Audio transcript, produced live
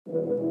I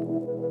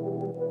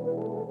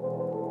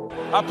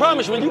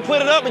promise you, when you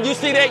put it up and you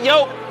see that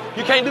yoke,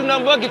 you can't do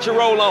nothing but get your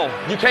roll on.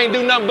 You can't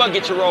do nothing but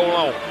get your roll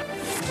on.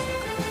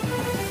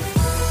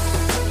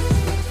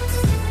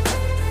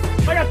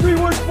 I got 3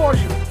 words for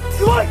you.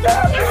 You like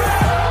that?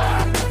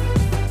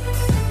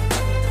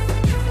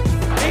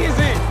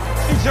 Easy.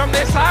 He jumped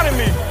that side of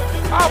me.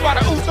 How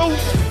about a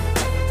oof-oof?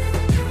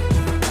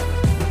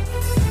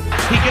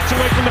 He gets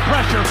away from the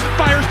pressure,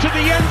 fires to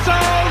the end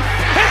zone.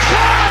 It's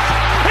caught!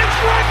 It's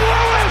Greg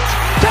Lewis!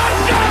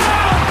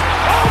 Touchdown!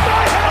 Oh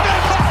my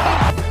heavens!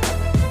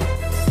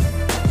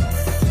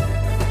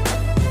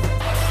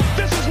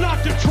 This is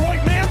not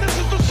Detroit, man. This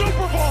is the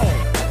Super Bowl.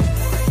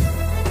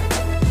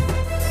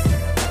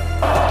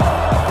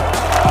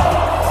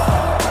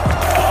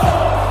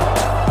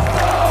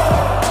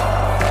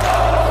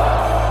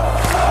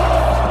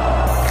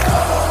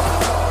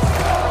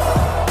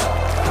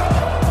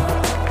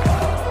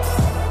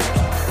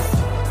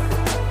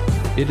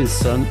 It is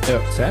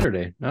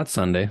Saturday, not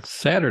Sunday,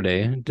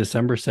 Saturday,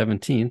 December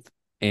 17th,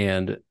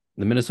 and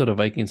the Minnesota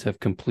Vikings have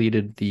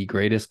completed the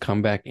greatest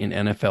comeback in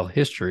NFL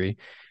history.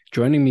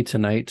 Joining me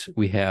tonight,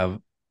 we have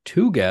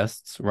 2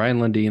 guests. Ryan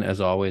Lundeen, as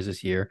always, is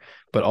here,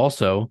 but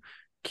also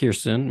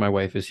Kirsten, my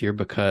wife, is here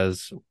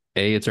because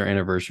A, it's our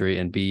anniversary,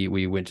 and B,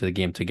 we went to the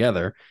game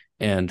together.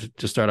 And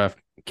to start off,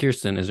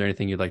 Kirsten, is there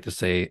anything you'd like to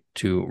say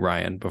to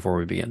Ryan before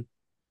we begin?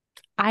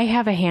 I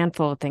have a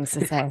handful of things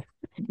to say.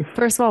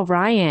 First of all,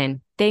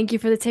 Ryan, thank you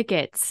for the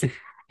tickets.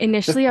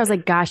 Initially, I was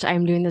like, gosh,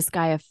 I'm doing this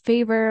guy a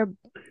favor,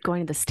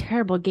 going to this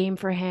terrible game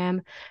for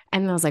him.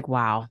 And then I was like,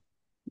 wow,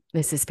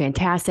 this is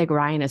fantastic.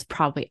 Ryan is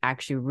probably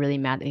actually really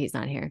mad that he's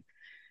not here.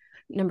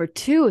 Number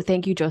 2,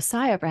 thank you,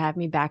 Josiah, for having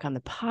me back on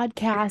the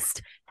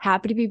podcast.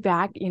 Happy to be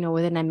back,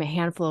 within a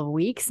handful of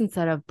weeks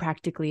instead of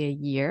practically a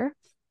year,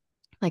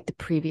 like the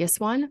previous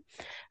one.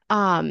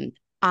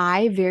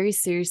 I very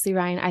seriously,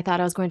 Ryan, I thought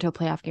I was going to a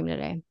playoff game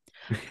today.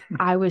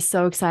 I was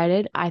so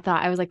excited.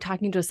 I was like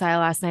talking to Josiah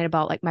last night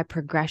about like my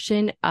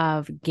progression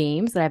of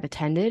games that I've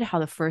attended, how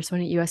the first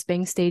one at US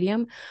Bank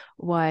Stadium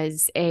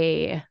was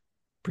a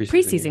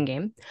preseason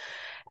game.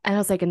 And I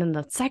was like, and then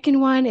the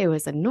second one, it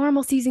was a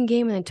normal season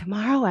game. And then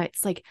tomorrow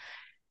it's like,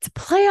 it's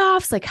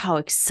playoffs, like how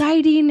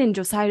exciting. And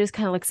Josiah just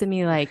kind of looks at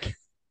me like,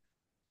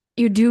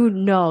 you do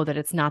know that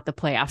it's not the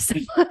playoffs.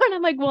 And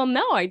I'm like, well,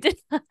 no, I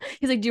didn't.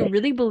 He's like, do you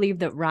really believe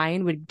that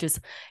Ryan would just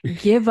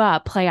give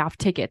up playoff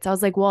tickets? I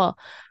was like, well,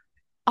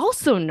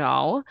 also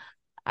no.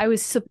 I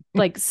was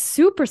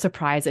super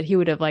surprised that he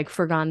would have like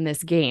forgotten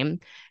this game.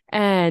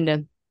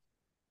 And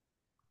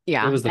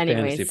yeah, it was the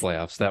fantasy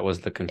playoffs. That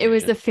was the confusion. It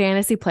was the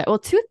fantasy play.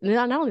 Well,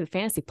 not only the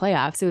fantasy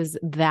playoffs, it was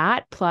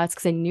that plus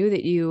because I knew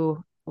that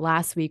you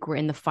last week were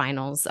in the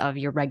finals of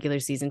your regular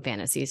season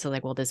fantasy. So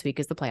like, well, this week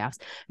is the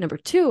playoffs. Number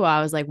 2,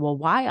 I was like, well,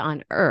 why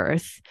on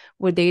earth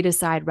would they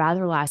decide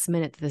rather last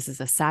minute that this is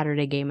a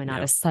Saturday game and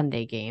not a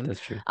Sunday game? That's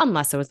true.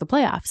 Unless it was the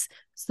playoffs.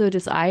 So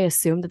I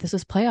assumed that this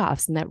was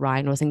playoffs and that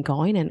Ryan wasn't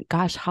going. And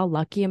gosh, how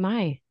lucky am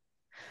I?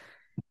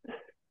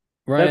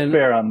 Ryan, that's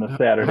fair on the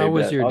Saturday. How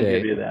was your day? I'll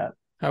give you that.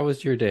 How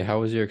was your day? How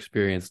was your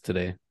experience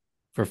today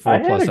for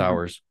 4+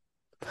 hours?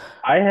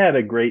 I had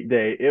a great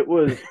day. It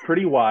was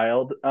pretty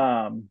wild.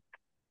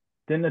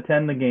 Didn't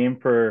attend the game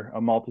for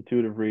a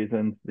multitude of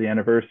reasons, the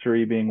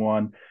anniversary being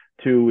one.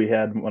 2, we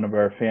had one of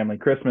our family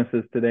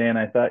Christmases today, and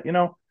I thought,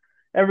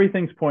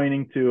 everything's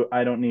pointing to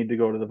I don't need to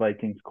go to the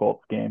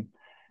Vikings-Colts game.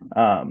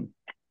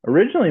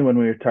 Originally, when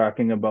we were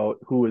talking about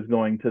who was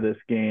going to this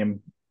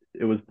game,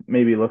 it was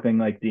maybe looking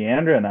like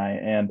Deandra and I,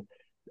 and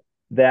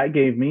that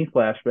gave me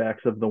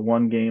flashbacks of the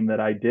one game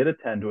that I did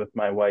attend with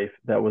my wife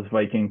that was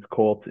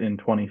Vikings-Colts in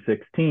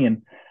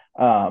 2016.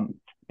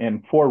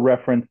 And for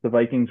reference, the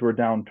Vikings were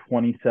down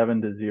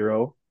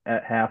 27-0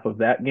 at half of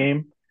that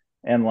game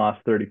and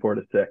lost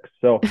 34-6.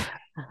 So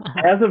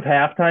as of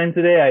halftime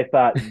today, I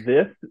thought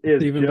this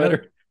is even just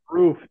better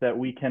proof that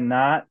we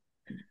cannot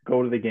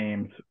go to the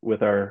games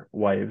with our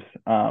wives.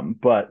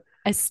 But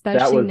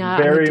especially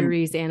not on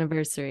Durie's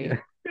anniversary.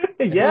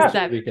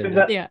 Yeah.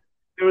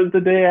 It was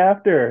the day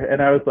after.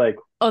 And I was like,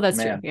 oh, that's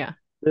man, true. Yeah.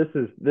 This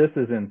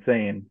is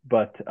insane.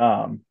 But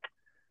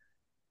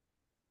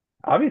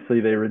obviously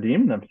they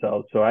redeemed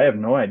themselves, so I have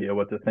no idea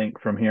what to think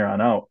from here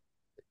on out.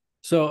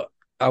 So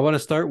I want to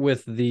start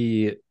with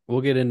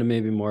we'll get into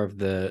maybe more of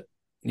the,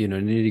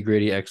 nitty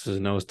gritty X's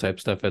and O's type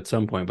stuff at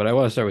some point, but I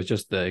want to start with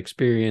just the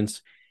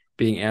experience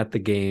being at the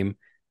game.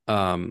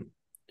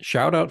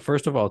 Shout out,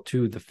 first of all,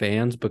 to the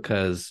fans,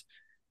 because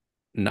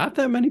not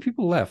that many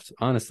people left,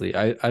 honestly.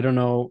 I don't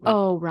know.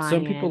 Oh, Ryan.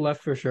 Some people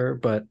left for sure,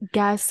 but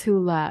guess who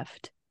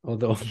left? Oh,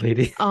 the old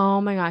lady. Oh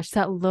my gosh,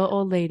 that little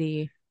old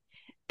lady.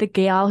 The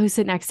gal who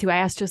sit next to, I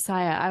asked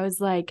Josiah, I was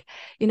like,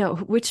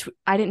 which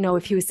I didn't know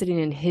if he was sitting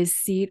in his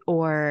seat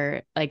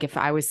or like if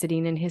I was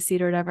sitting in his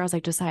seat or whatever. I was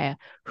like, Josiah,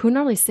 who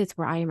normally sits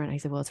where I am? And I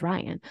said, well, it's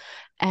Ryan.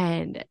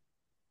 And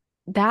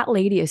that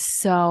lady is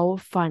so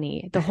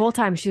funny. The whole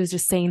time she was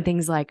just saying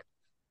things like,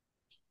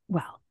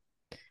 well,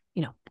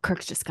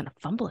 Kirk's just going to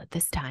fumble it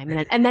this time.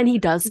 And then he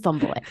does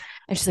fumble it.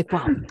 And she's like,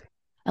 well,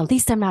 at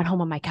least I'm not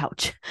home on my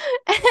couch.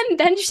 And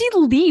then she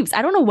leaves.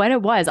 I don't know when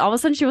it was. All of a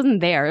sudden she wasn't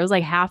there. It was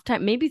like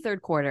halftime, maybe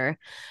third quarter,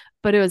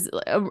 but it was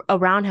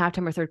around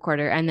halftime or third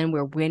quarter. And then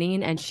we're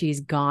winning and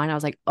she's gone. I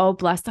was like, oh,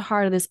 bless the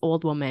heart of this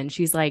old woman.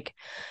 She's like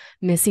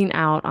missing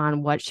out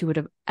on what she would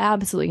have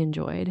absolutely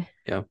enjoyed.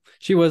 Yeah.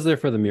 She was there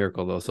for the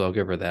miracle though, so I'll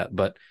give her that.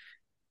 But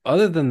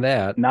other than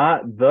that,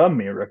 Not the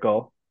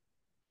miracle.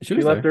 she She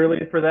was left there.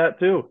 early for that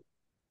too.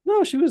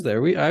 No, she was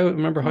there. I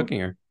remember Nope. hugging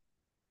her.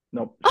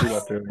 Nope, she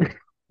left early.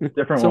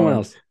 Different Someone woman.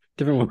 else.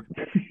 Different woman.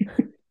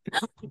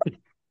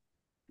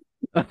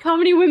 How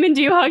many women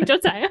do you hug,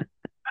 Josiah?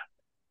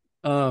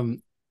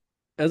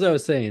 As I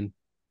was saying,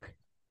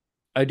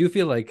 I do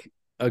feel like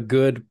a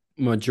good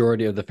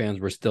majority of the fans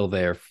were still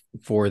there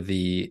for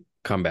the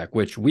comeback,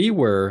 which we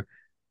were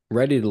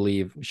ready to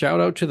leave.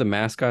 Shout out to the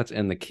mascots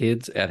and the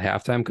kids at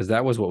halftime, because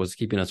that was what was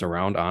keeping us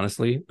around,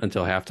 honestly,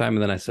 until halftime.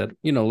 And then I said,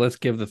 let's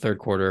give the third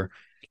quarter,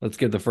 let's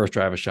give the first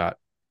drive a shot,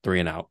 3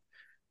 and out.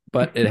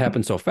 But it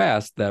happened so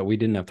fast that we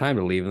didn't have time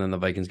to leave. And then the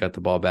Vikings got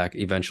the ball back,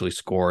 eventually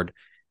scored,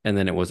 and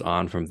then it was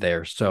on from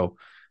there. So,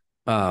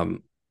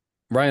 Ryan,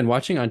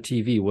 watching on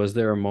TV, was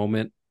there a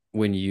moment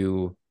when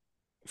you,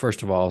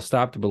 first of all,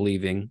 stopped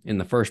believing in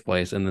the first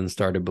place and then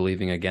started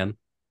believing again?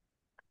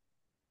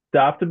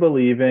 Stopped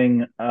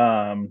believing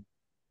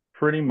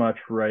pretty much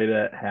right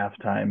at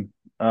halftime.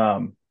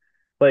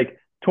 Like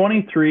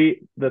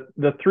 23,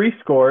 the 3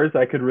 scores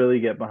I could really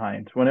get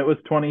behind. When it was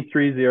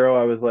 23-0,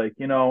 I was like,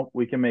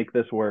 we can make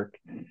this work.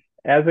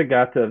 As it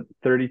got to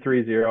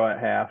 33-0 at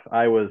half,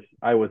 I was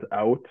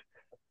out.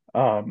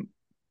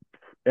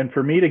 And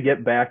for me to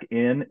get back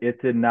in,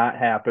 it did not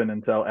happen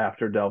until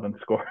after Delvin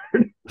scored.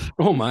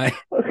 Oh my.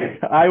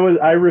 I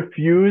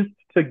refused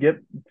to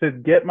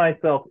get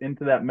myself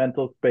into that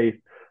mental space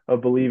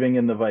of believing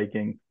in the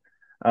Vikings.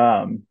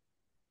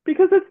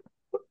 Because it's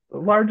the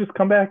largest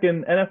comeback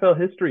in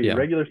NFL history,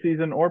 regular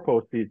season or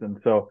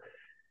postseason. So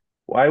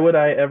why would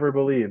I ever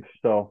believe?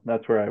 So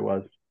that's where I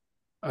was.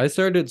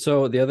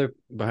 So the other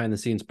behind the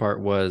scenes part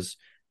was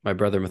my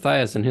brother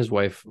Matthias and his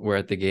wife were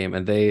at the game,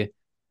 and they,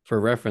 for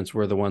reference,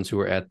 were the ones who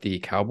were at the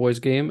Cowboys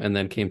game and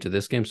then came to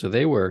this game. So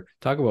they were,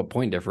 talk about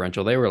point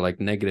differential, they were like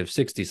negative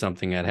 60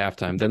 something at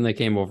halftime. Then they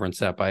came over and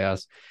sat by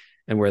us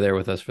and were there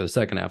with us for the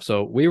second half.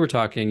 So we were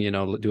talking,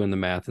 doing the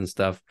math and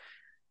stuff.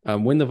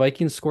 When the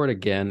Vikings scored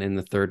again in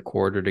the third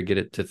quarter to get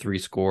it to 3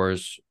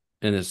 scores,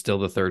 and it's still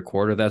the third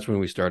quarter, that's when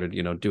we started,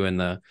 doing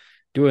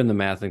the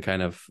math and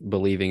kind of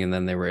believing. And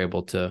then they were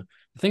able to.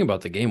 The thing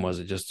about the game was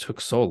it just took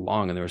so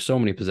long, and there were so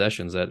many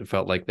possessions that it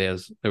felt like there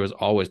was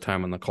always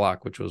time on the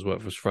clock, which was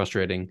what was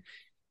frustrating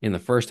in the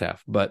first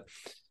half. But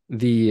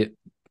you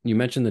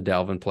mentioned the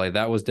Dalvin play.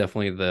 That was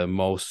definitely the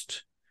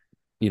most,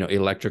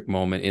 electric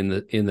moment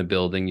in the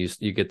building.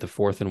 You get the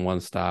 4th and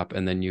 1 stop,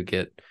 and then you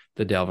get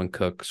the Dalvin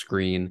Cook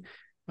screen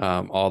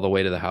all the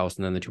way to the house,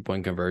 and then the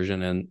 2-point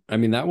conversion. And I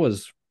mean, that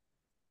was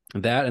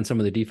that, and some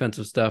of the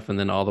defensive stuff, and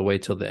then all the way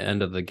till the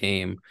end of the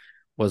game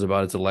was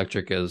about as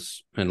electric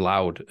and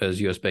loud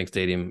as US Bank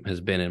Stadium has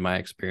been in my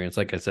experience.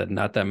 Like I said,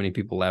 not that many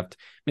people left,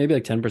 maybe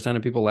like 10%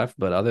 of people left,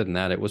 but other than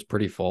that, it was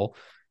pretty full.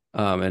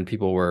 And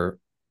people were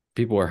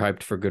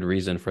hyped for good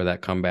reason for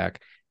that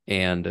comeback.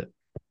 And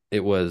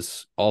it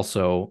was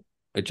also,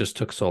 it just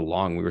took so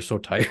long. We were so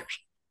tired.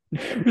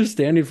 We were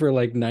standing for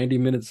like 90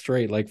 minutes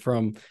straight, like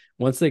from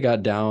once they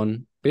got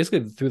down,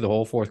 basically through the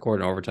whole fourth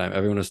quarter and overtime,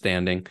 everyone was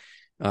standing.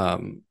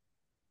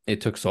 It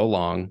took so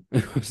long.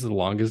 It was the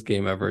longest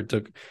game ever. It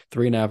took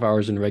 3.5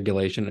 hours in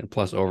regulation and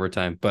plus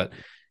overtime. But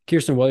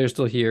Kirsten, while you're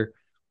still here,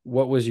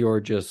 what was your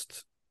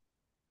just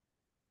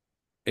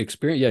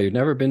experience? Yeah, you've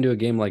never been to a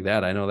game like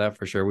that. I know that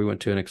for sure. We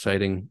went to an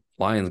exciting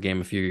Lions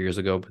game a few years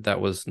ago, but that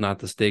was not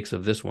the stakes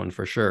of this one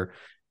for sure.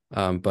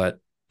 But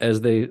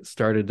as they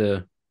started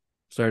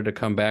to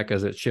come back,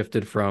 as it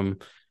shifted from,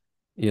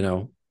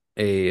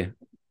 a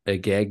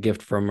gag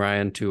gift from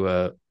Ryan to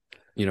a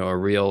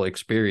real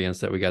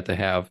experience that we got to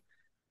have.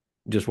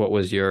 Just what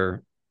was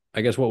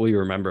what will you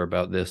remember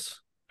about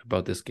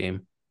this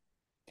game?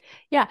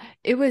 Yeah,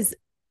 it was,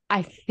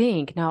 I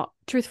think, now,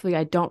 truthfully,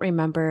 I don't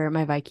remember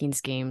my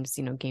Vikings games,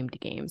 game to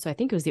game. So I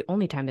think it was the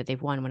only time that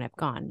they've won when I've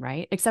gone,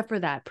 right? Except for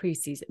that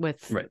preseason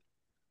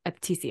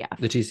at TCF.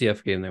 The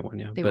TCF game they won,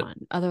 yeah. They won.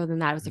 Other than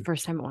that, it was the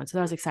first time it won. So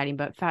that was exciting.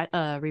 But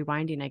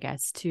rewinding, I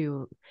guess,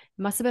 too,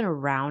 it must have been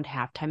around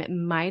halftime. It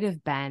might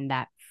have been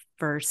that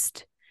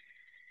first,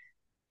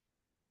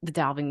 the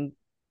Dalvin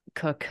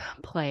Cook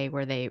play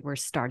where they were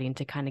starting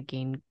to kind of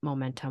gain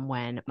momentum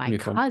when my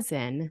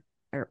cousin,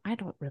 or I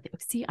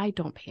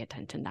don't pay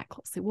attention that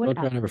closely. What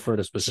I never refer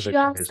to specific.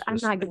 I'm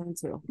not going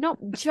to. No,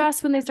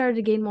 just when they started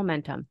to gain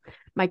momentum.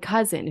 My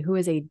cousin, who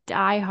is a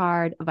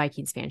diehard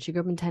Vikings fan, she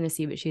grew up in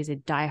Tennessee, but she's a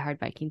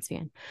diehard Vikings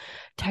fan,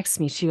 texts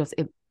me. She goes,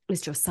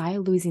 "Is Josiah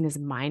losing his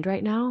mind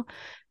right now?"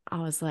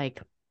 I was like,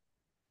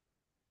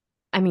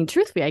 I mean,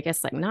 truthfully, I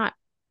guess like not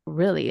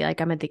really.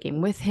 Like I'm at the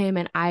game with him,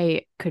 and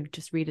I could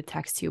just read a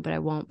text to you, but I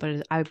won't.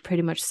 But I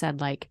pretty much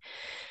said like,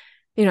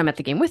 I'm at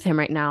the game with him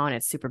right now and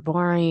it's super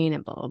boring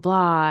and blah, blah,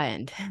 blah.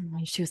 And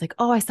she was like,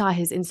 "Oh, I saw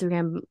his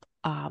Instagram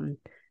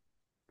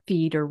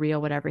feed or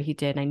reel, whatever he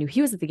did. And I knew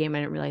he was at the game. I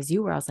didn't realize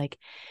you were. I was like,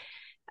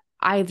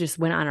 I just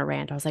went on a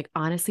rant. I was like,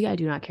 honestly, I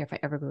do not care if I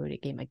ever go to a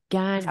game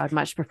again. I would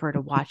much prefer to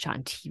watch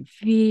on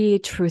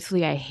TV.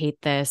 Truthfully, I hate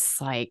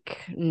this. Like,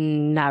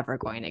 never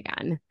going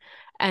again.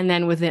 And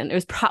then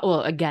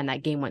again,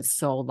 that game went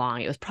so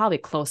long. It was probably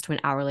close to an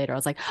hour later. I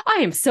was like,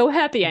 I am so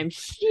happy I'm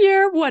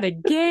here. What a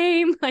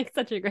game. Like,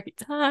 such a great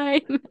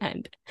time.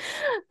 And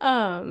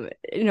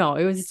no,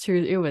 it was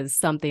true. It was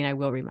something I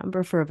will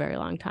remember for a very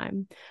long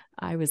time.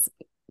 I was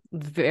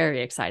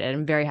very excited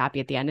and very happy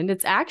at the end. And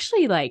it's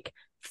actually like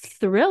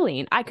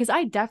thrilling. Because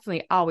I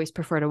definitely always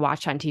prefer to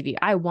watch on TV.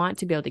 I want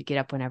to be able to get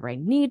up whenever I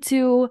need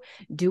to,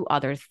 do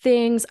other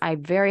things. I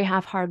very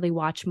half-heartedly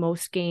watch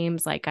most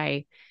games. Like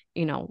I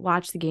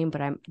watch the game,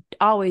 but I'm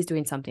always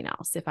doing something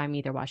else. If I'm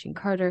either watching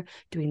Carter,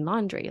 doing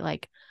laundry,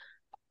 like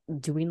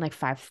doing like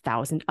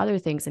 5,000 other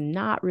things and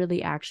not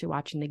really actually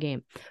watching the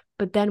game.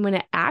 But then when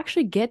it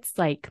actually gets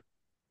like,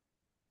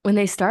 when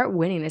they start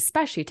winning,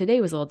 especially today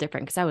was a little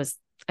different because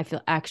I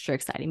feel extra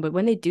exciting, but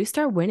when they do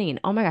start winning,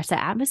 oh my gosh, the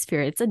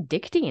atmosphere, it's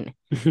addicting.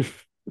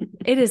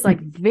 It is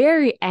like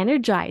very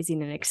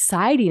energizing and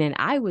exciting. And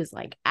I was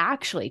like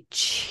actually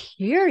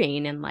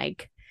cheering and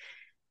like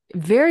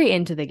very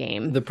into the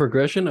game. The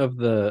progression of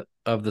the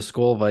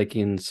Skol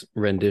Vikings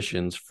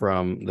renditions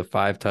from the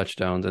 5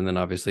 touchdowns and then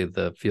obviously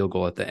the field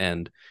goal at the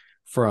end,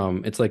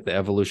 it's like the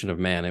evolution of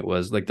man. It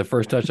was like the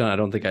first touchdown, I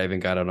don't think I even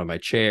got out of my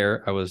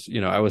chair. I was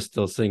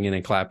still singing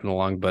and clapping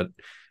along, but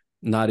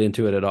not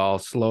into it at all,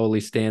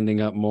 slowly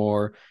standing up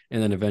more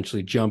and then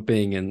eventually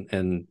jumping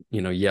and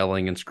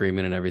yelling and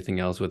screaming and everything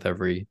else with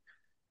every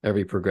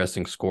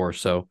progressing score.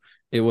 So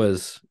it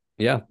was,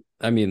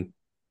 I mean,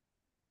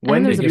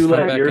 when did you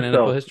let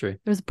yourself? History.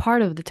 There was a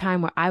part of the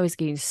time where I was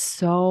getting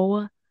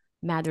so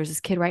mad. There was this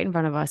kid right in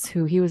front of us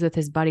who he was with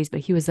his buddies, but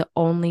he was the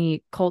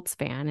only Colts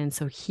fan. And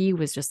so he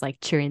was just like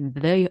cheering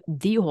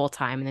the whole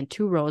time. And then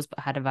 2 rows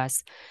ahead of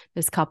us,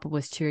 this couple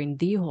was cheering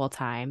the whole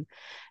time.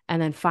 And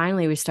then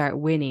finally we start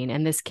winning.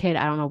 And this kid,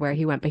 I don't know where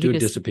he went, but he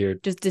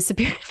disappeared. Just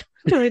disappeared.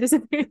 Totally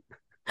disappeared.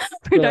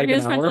 Like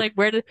his friends were like,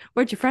 where'd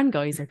your friend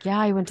go? He's like,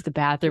 yeah, he went to the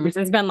bathroom.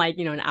 It's been like,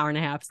 an hour and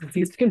a half since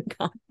he's been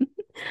gone.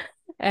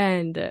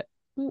 And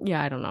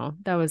I don't know.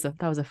 That was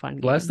a fun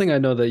game. Last thing I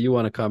know that you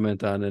want to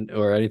comment on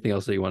or anything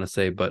else that you want to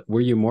say, but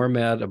were you more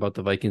mad about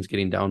the Vikings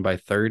getting down by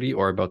 30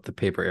 or about the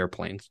paper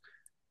airplanes?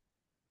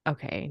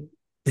 Okay.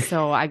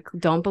 So I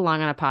don't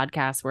belong on a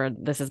podcast where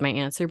this is my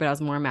answer, but I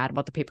was more mad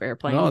about the paper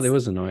airplanes. No, it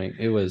was annoying.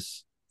 It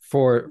was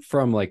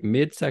from like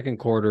mid second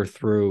quarter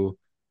through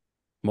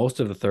most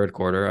of the third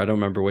quarter. I don't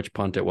remember which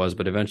punt it was,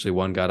 but eventually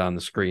one got on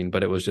the screen,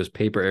 but it was just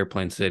paper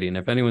airplane city. And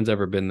if anyone's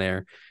ever been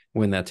there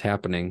when that's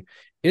happening,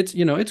 it's,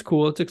 it's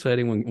cool. It's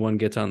exciting when one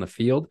gets on the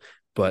field,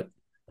 but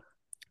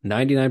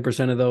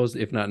 99% of those,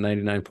 if not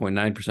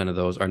 99.9% of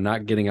those, are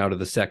not getting out of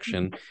the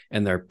section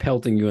and they're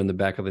pelting you in the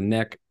back of the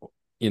neck,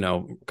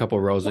 a couple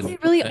of rows. They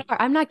really are.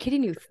 I'm not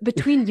kidding you.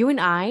 Between you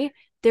and I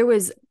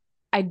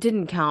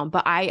didn't count,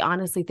 but I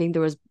honestly think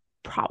there was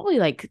probably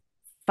like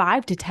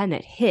 5 to 10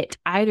 that hit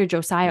either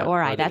Josiah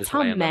or I. That's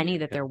how many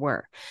that there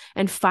were.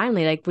 And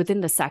finally, like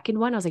within the second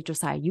one, I was like,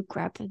 Josiah, you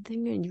grab that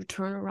thing and you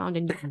turn around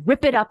and you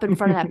rip it up in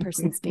front of that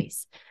person's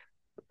face.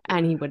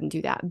 And he wouldn't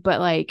do that. But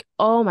like,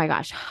 oh my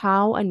gosh,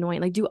 how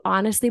annoying. Like, do you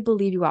honestly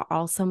believe you are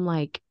awesome?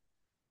 Like,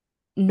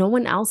 no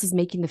one else is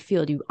making the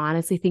field. Do you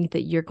honestly think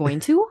that you're going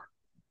to?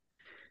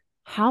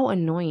 How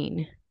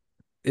annoying.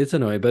 It's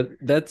annoying, but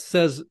that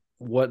says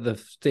what the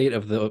state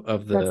of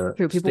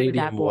the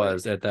stadium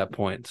was at that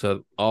point.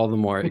 So all the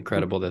more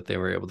incredible that they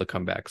were able to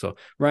come back. So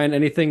Ryan,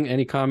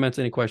 any comments,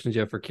 any questions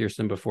you have for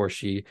Kirsten before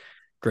she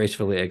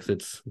gracefully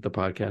exits the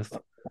podcast?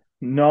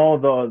 No,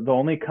 the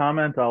only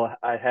comment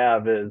I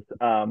have is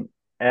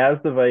after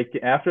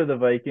the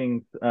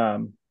Vikings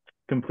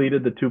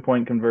completed the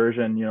 2-point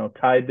conversion,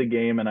 tied the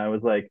game, and I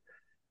was like,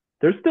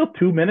 there's still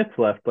 2 minutes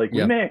left. Like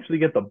we may actually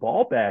get the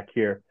ball back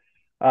here.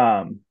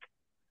 2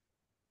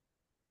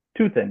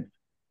 things.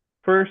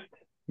 First,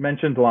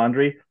 mentioned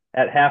laundry.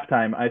 At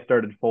halftime, I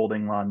started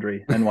folding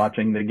laundry and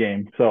watching the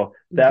game. So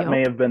that may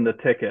have been the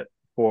ticket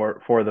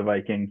for the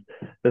Vikings.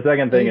 The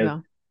second thing is,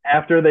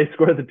 after they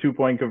scored the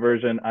 2-point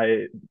conversion,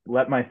 I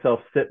let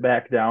myself sit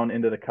back down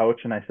into the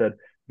couch and I said,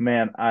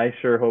 man, I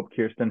sure hope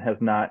Kirsten has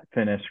not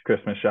finished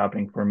Christmas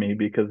shopping for me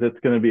because it's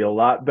going to be a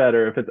lot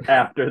better if it's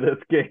after this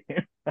game.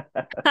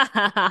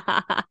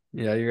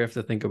 Yeah, you're gonna have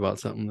to think about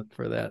something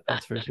for that.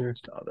 That's for sure.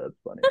 Oh, that's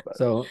funny.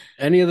 So,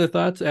 any other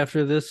thoughts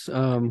after this?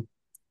 I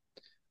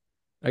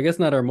guess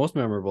not our most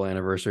memorable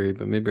anniversary,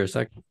 but maybe our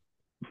second.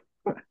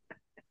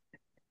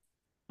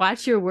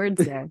 Watch your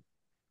words there.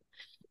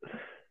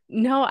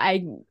 No,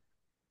 I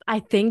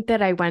think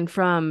that I went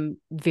from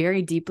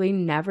very deeply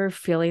never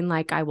feeling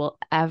like I will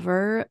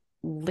ever,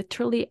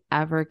 literally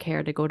ever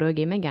care to go to a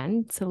game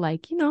again to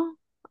like,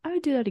 I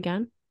would do that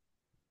again.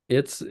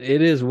 It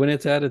is when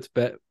it's at its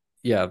best.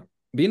 Yeah.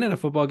 Being at a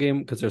football game,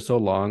 because they're so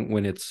long,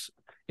 when it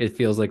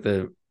feels like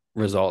the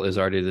result is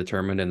already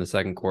determined in the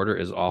second quarter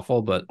is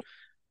awful. But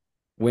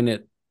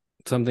when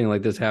something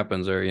like this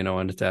happens or,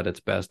 when it's at its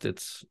best,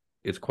 it's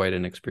it's quite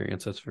an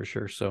experience, that's for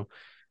sure. So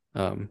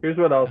here's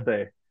what I'll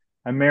say.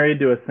 I'm married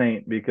to a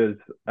Saint because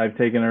I've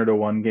taken her to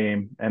one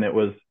game and it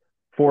was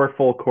 4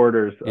 full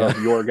quarters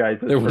of your guys'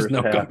 first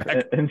half.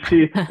 And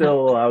she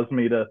still allows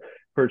me to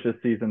purchase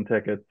season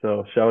tickets.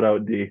 So shout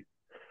out D.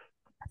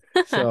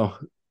 So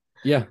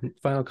yeah,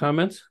 final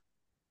comments?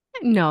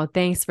 No,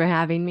 thanks for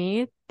having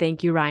me.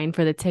 Thank you, Ryan,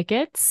 for the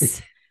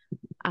tickets.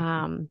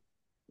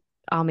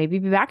 I'll maybe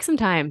be back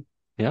sometime.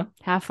 Yeah.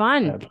 Have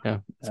fun. Yeah.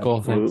 Skål.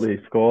 Absolutely.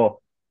 Skål.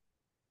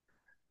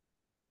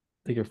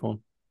 Take your phone.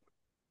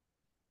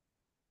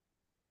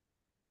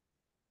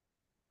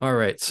 All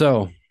right.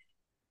 So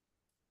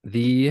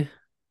the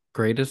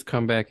greatest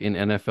comeback in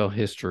NFL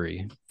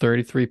history,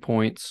 33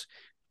 points.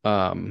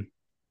 I mean,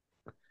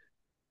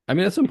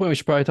 at some point we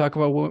should probably talk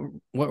about what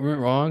went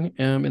wrong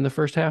in the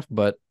first half,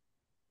 but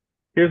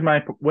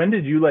when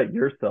did you let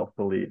yourself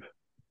believe?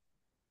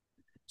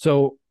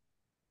 So,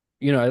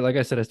 like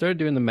I said, I started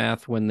doing the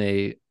math when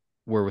they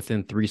were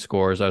within 3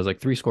 scores. I was like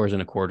 3 scores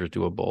and a quarter is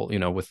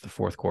doable, with the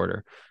fourth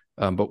quarter.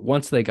 But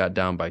once they got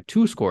down by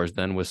 2 scores,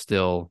 then was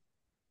still,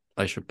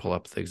 I should pull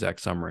up the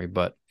exact summary,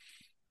 but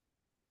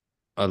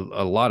a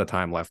lot of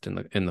time left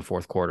in the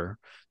fourth quarter.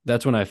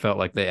 That's when I felt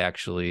like they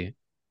actually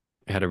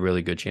had a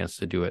really good chance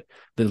to do it.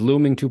 The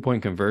looming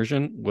 2-point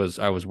conversion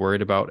I was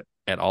worried about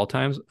at all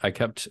times.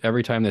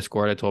 Every time they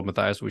scored, I told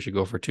Matthias we should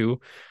go for 2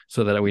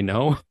 so that we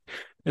know.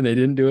 And they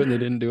didn't do it,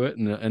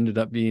 and it ended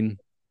up being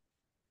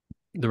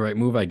the right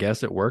move. I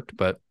guess it worked,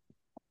 but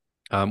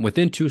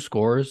within 2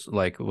 scores,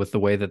 like with the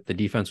way that the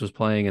defense was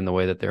playing and the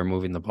way that they were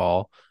moving the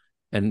ball,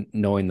 and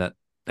knowing that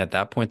at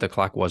that point the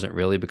clock wasn't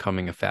really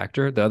becoming a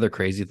factor. The other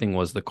crazy thing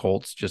was the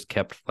Colts just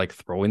kept like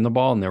throwing the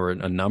ball, and there were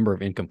a number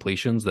of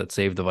incompletions that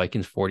saved the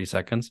Vikings 40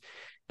 seconds.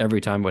 Every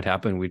time what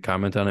happened, we'd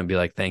comment on it and be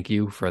like, thank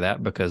you for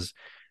that, because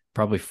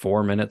probably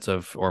 4 minutes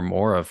or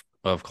more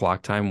of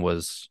clock time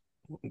was,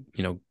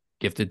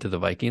 gifted to the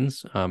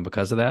Vikings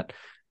because of that.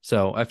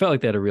 So I felt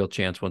like they had a real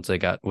chance once they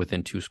got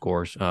within 2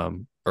 scores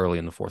early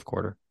in the fourth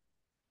quarter.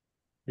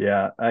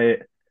 Yeah,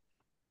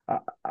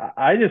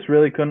 I just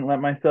really couldn't let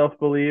myself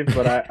believe,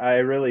 but I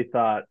really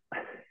thought,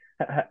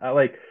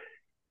 like,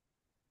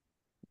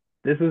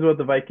 this is what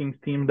the Vikings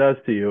team does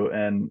to you,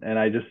 and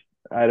I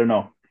don't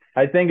know.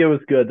 I think it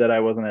was good that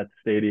I wasn't at the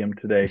stadium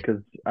today,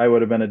 because I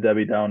would have been a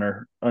Debbie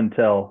Downer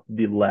until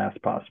the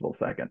last possible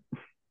second.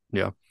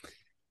 Yeah.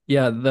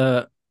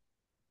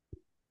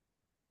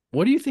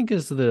 What do you think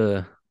is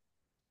when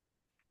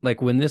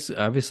this,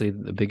 obviously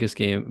the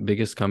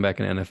biggest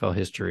comeback in NFL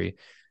history,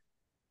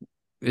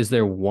 is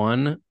there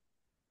one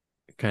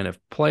kind of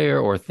player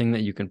or thing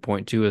that you can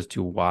point to as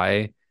to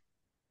why,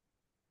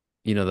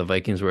 the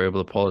Vikings were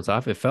able to pull this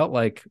off? It felt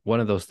like one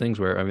of those things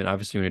where, I mean,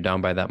 obviously when you're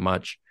down by that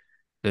much,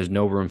 there's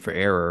no room for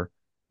error,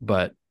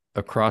 but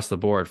across the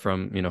board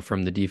from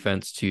the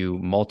defense to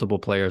multiple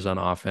players on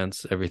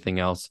offense, everything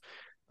else,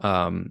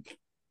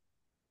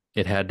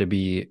 it had to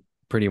be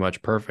pretty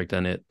much perfect,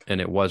 and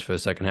it was for the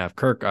second half.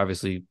 Kirk,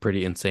 obviously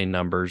pretty insane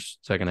numbers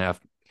second half.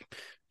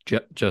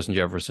 Justin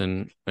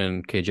Jefferson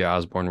and KJ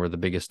Osborne were the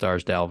biggest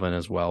stars, Dalvin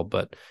as well.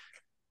 But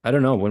I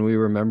don't know, when we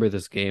remember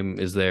this game,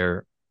 is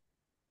there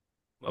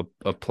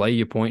a play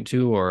you point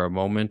to, or a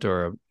moment,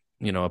 or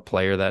a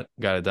player that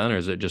got it done, or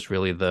is it just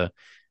really the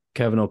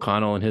Kevin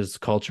O'Connell and his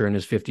culture and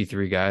his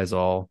 53 guys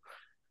all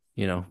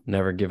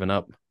never giving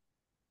up?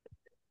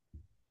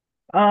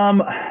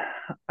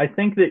 I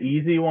think the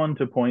easy one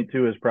to point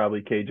to is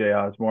probably KJ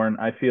Osborne.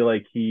 I feel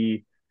like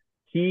he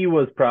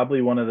was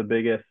probably one of the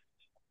biggest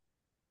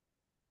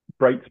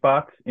bright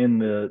spots in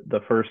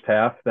the first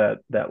half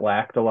that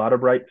lacked a lot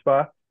of bright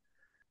spots.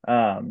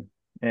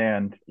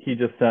 And he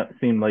just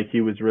seemed like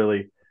he was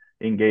really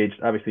engaged.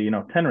 Obviously,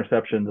 10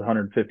 receptions,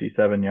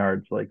 157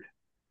 yards, like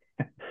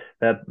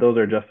that, those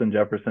are Justin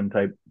Jefferson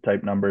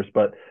type numbers.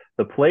 But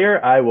the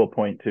player I will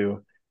point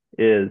to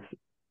is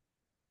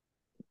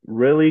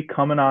really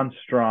coming on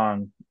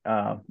strong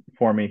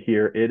for me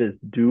here. It is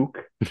Duke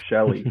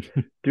Shelley.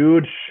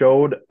 Dude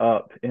showed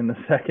up in the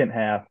second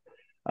half.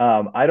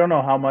 I don't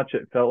know how much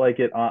it felt like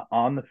it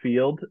on the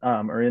field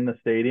or in the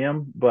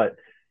stadium, but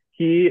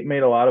he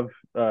made a lot of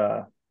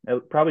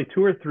probably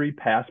 2 or 3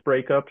 pass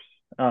breakups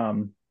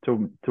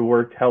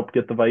to help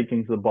get the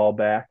Vikings the ball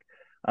back.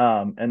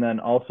 And then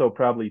also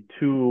probably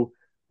 2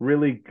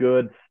 really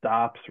good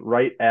stops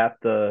right at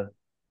the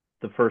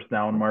first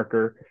down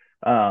marker.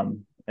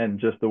 And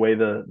just the way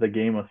the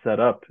game was set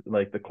up,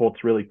 like the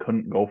Colts really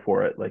couldn't go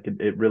for it. Like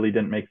it really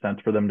didn't make sense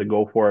for them to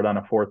go for it on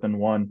a 4th and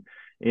 1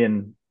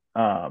 in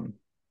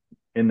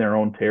their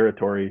own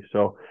territory.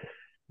 So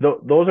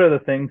those are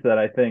the things that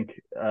I think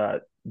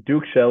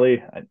Duke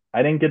Shelley,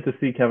 I didn't get to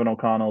see Kevin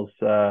O'Connell's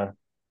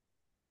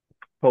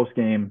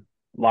post-game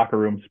locker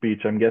room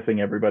speech. I'm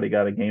guessing everybody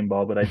got a game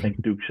ball, but I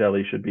think Duke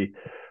Shelley should be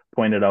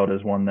pointed out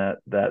as one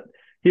that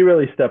he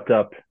really stepped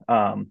up,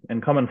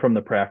 and coming from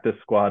the practice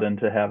squad and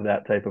to have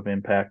that type of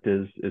impact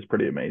is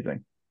pretty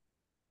amazing.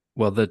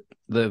 Well,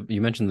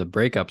 you mentioned the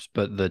breakups,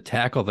 but the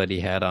tackle that he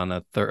had on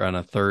a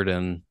third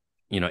and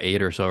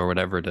 8 or so or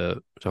whatever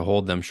to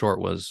hold them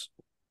short was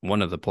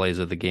one of the plays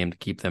of the game to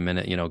keep them in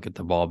it, get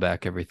the ball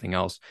back, everything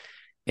else.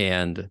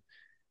 And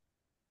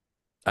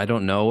I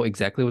don't know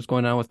exactly what's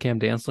going on with Cam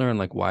Dantzler and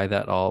like why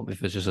that all,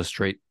 if it's just a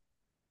straight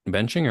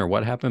benching or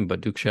what happened,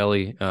 but Duke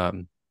Shelley,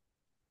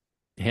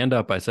 hand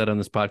up. I said on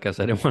this podcast,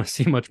 I didn't want to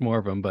see much more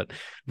of him, but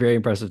very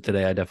impressive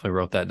today. I definitely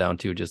wrote that down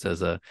too, just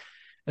as a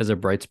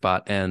bright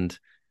spot. And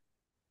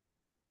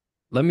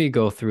let me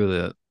go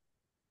through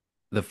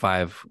the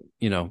five,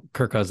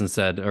 Kirk Cousins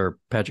said, or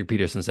Patrick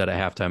Peterson said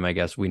at halftime, I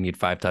guess we need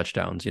 5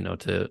 touchdowns,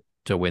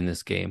 to win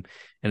this game.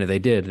 And if they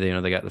did,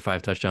 they got the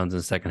 5 touchdowns in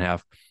the second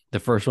half. The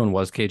first one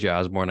was KJ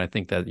Osborne. I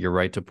think that you're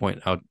right to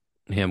point out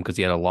him because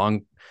he had a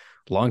long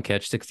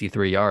catch,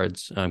 63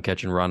 yards,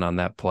 catch and run on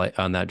that play,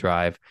 on that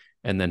drive,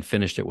 and then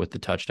finished it with the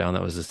touchdown.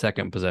 That was the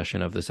second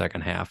possession of the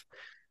second half.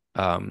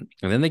 And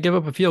then they give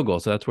up a field goal.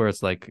 So that's where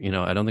it's like,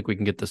 I don't think we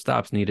can get the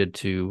stops needed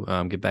to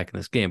get back in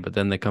this game. But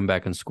then they come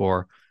back and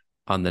score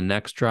on the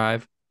next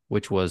drive,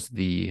 which was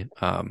the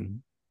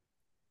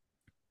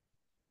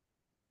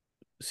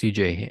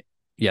CJ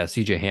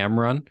Ham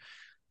run.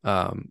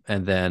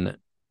 And then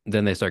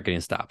they start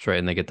getting stops, right?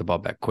 And they get the ball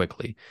back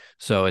quickly.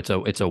 So it's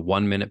a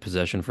 1 minute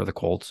possession for the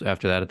Colts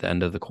after that at the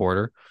end of the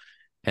quarter.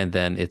 And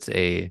then it's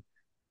a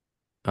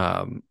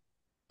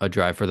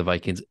drive for the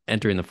Vikings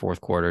entering the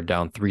fourth quarter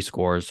down 3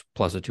 scores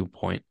plus a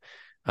 2-point,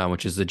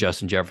 which is the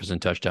Justin Jefferson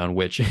touchdown,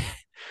 which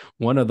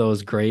one of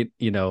those great,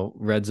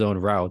 red zone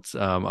routes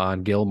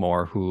on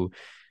Gilmore, who,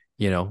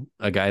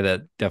 a guy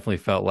that definitely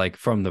felt like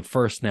from the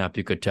first snap,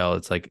 you could tell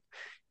it's like,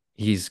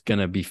 he's going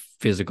to be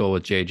physical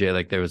with JJ.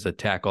 Like there was a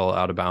tackle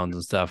out of bounds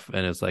and stuff.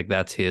 And it's like,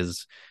 that's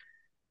his,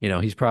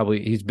 he's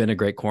been a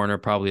great corner,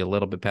 probably a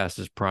little bit past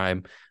his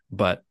prime,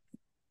 but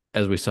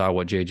as we saw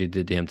what JJ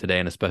did to him today,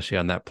 and especially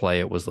on that play,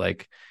 it was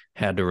like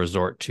had to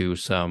resort to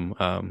some,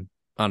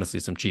 honestly,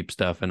 some cheap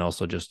stuff and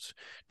also just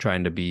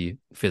trying to be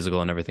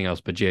physical and everything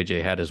else. But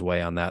JJ had his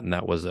way on that. And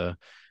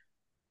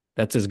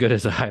that's as good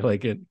as a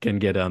highlight can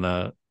get on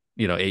a,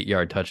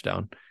 8-yard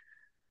touchdown.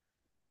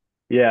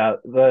 Yeah.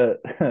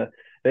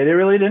 They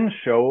really didn't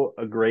show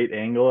a great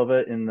angle of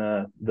it in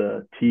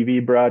the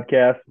TV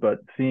broadcast, but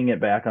seeing it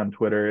back on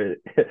Twitter,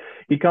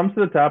 he comes to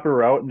the top of the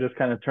route and just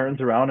kind of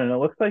turns around, and it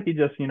looks like he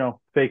just,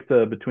 fakes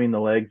a between the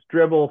legs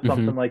dribble,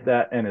 something like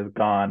that, and is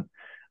gone.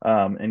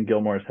 And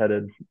Gilmore's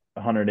headed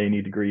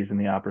 180 degrees in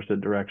the opposite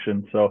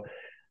direction. So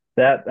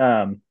that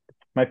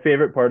my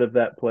favorite part of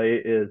that play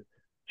is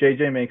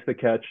JJ makes the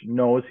catch,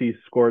 knows he's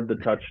scored the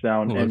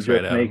touchdown, and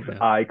just makes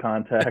eye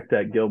contact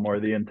at Gilmore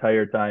the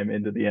entire time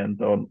into the end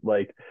zone.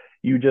 Like,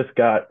 you just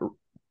got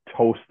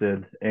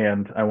toasted,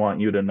 and I want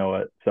you to know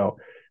it. So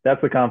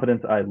that's the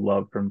confidence I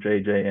love from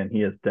JJ, and he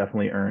has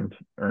definitely earned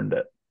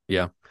it.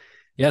 Yeah.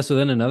 Yeah. So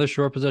then another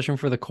short possession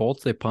for the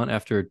Colts. They punt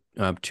after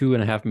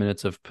 2.5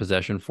 minutes of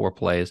possession, 4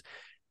 plays.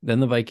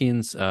 Then the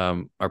Vikings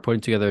are putting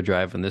together a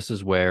drive, and this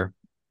is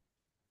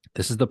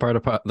the part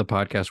of the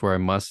podcast where I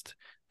must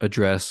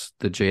address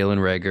the Jalen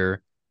Reagor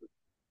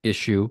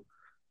issue.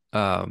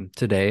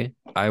 Today,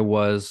 I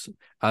was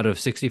out of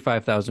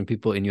 65,000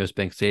 people in US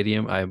Bank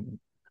Stadium.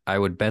 I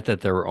would bet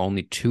that there were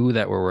only 2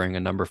 that were wearing a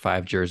number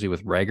 5 jersey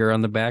with Reagor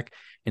on the back,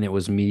 and it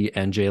was me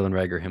and Jalen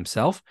Reagor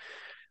himself.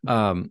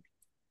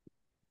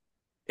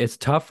 It's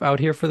tough out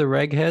here for the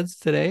Reg heads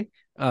today.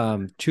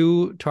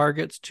 2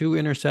 targets, 2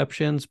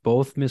 interceptions,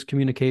 both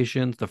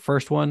miscommunications. The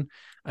first one,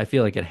 I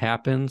feel like it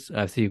happens.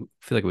 I feel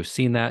like we've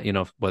seen that,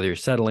 whether you're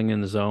settling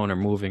in the zone or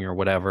moving or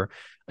whatever,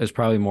 is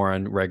probably more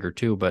on Reagor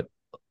too, but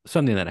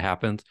something that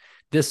happens.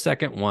 This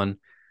second one,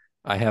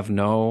 I have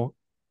no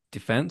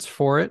defense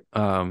for it.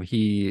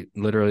 He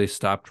literally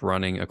stopped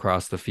running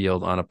across the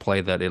field on a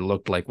play that it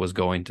looked like was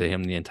going to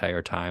him the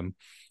entire time,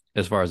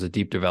 as far as a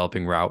deep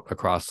developing route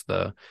across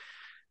the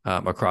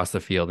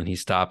field, and he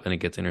stopped and it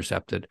gets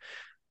intercepted.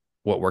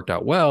 What worked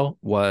out well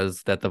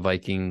was that the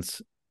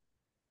Vikings,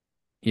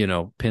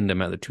 pinned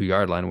him at the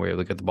 2-yard line where he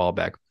would get the ball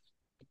back.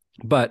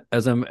 But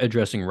as I'm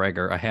addressing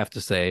Reagor, I have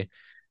to say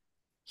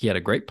he had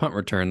a great punt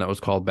return that was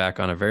called back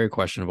on a very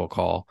questionable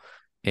call.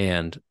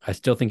 And I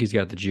still think he's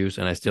got the juice,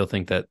 and I still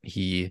think that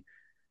he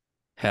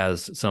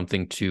has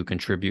something to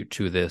contribute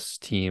to this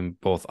team,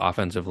 both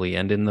offensively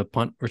and in the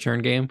punt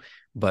return game.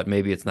 But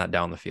maybe it's not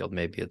down the field.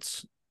 Maybe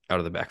it's out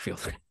of the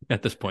backfield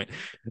at this point.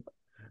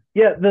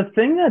 Yeah, the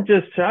thing that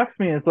just shocks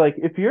me is, like,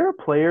 if you're a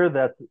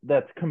player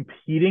that's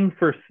competing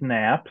for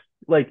snaps,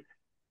 like,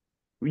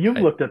 you've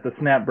looked at the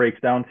snap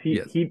breakdowns. He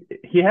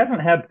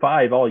hasn't had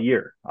 5 all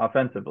year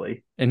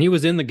offensively. And he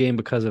was in the game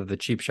because of the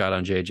cheap shot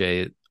on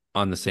JJ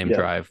on the same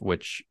drive,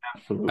 which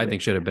absolutely I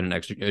think should have been an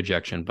extra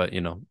ejection, but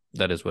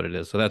that is what it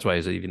is. So that's why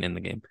he's even in the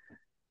game.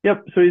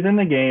 Yep. So he's in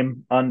the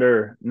game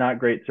under not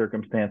great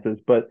circumstances,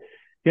 but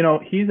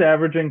he's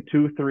averaging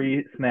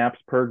 2-3 snaps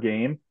per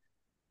game.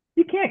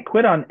 You can't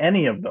quit on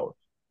any of those.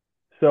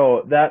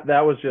 So that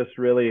was just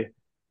really,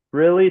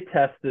 really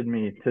tested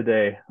me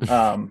today.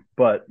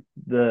 But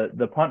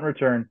the punt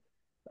return,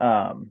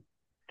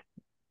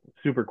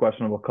 super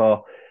questionable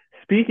call.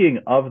 Speaking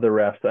of the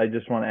refs, I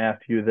just want to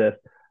ask you this.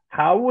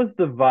 How was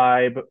the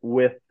vibe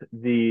with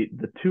the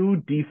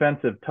 2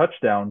 defensive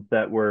touchdowns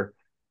that were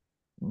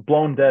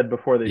blown dead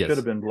before they Yes. should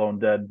have been blown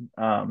dead.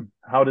 How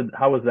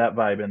was that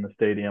vibe in the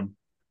stadium?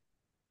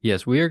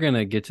 Yes, we are going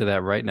to get to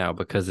that right now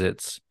because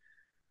it's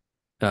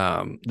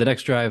the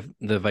next drive.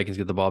 The Vikings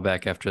get the ball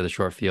back after the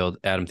short field,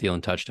 Adam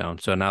Thielen touchdown.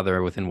 So now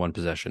they're within one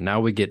possession. Now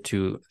we get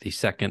to the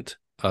second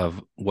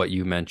of what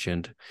you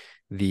mentioned,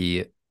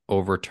 the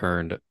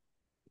overturned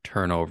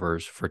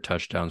turnovers for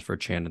touchdowns for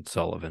Chandon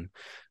Sullivan.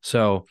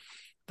 So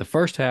the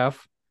first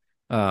half,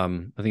 I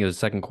think it was the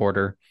second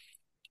quarter,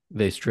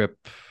 they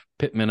strip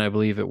Pittman, I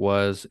believe it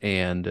was,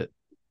 and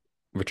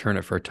return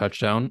it for a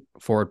touchdown.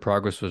 Forward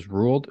progress was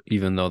ruled,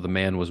 even though the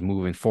man was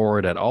moving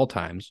forward at all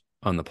times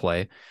on the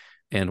play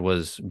and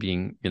was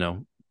being,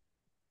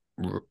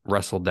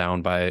 wrestled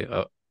down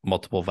by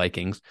multiple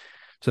Vikings.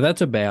 So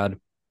that's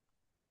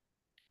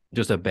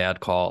just a bad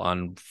call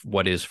on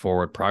what is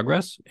forward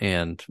progress.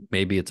 And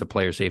maybe it's a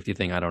player safety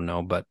thing. I don't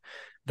know. But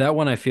that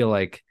one, I feel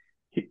like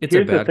it's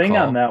Here's a bad the thing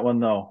call. on that one,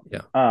 though.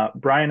 Yeah.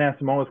 Brian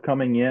Asamoah is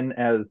coming in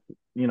as,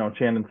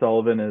 Chandon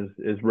Sullivan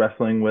is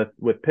wrestling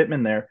with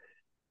Pittman there.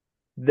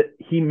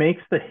 He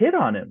makes the hit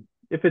on him.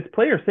 If it's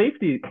player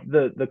safety,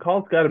 the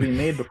call's got to be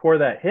made before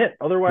that hit.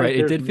 Otherwise, right.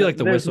 It did feel like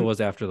the whistle was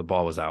after the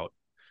ball was out.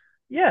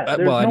 Yeah.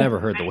 Well, I never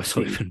heard the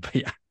whistle even, but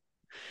yeah.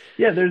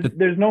 Yeah,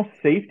 there's no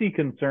safety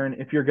concern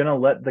if you're gonna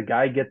let the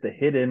guy get the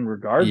hit in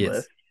regardless.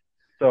 Yes.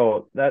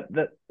 So that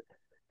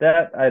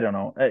I don't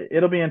know.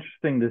 It'll be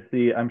interesting to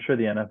see. I'm sure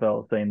the NFL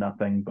will say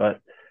nothing, but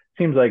it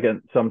seems like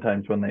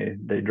sometimes when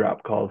they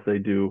drop calls, they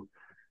do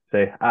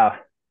say,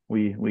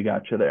 we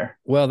got you there.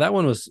 Well, that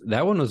one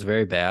was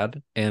very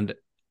bad, and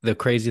the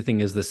crazy thing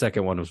is the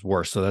second one was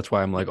worse. So that's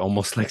why I'm like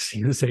almost like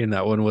saying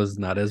that one was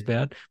not as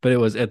bad, but it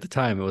was at the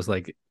time it was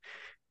like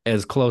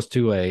as close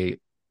to a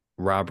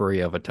robbery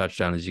of a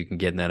touchdown as you can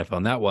get in the NFL.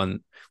 And that one,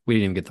 we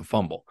didn't even get the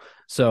fumble.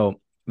 So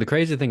the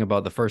crazy thing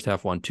about the first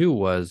half one too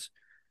was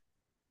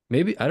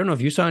maybe, I don't know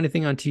if you saw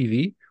anything on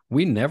TV.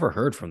 We never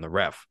heard from the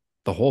ref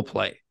the whole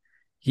play.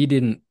 He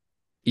didn't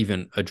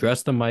even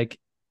address the mic.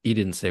 He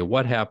didn't say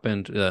what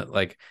happened.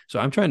 So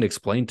I'm trying to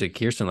explain to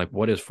Kirsten, like,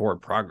 what is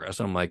forward progress?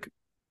 I'm like,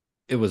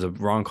 it was a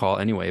wrong call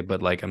anyway,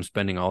 but like, I'm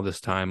spending all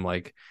this time.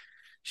 Like,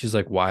 she's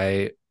like,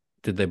 why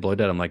did they blow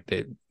dead? I'm like,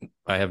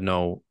 I have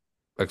no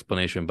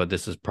explanation, but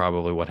this is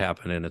probably what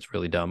happened and it's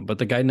really dumb. But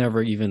the guy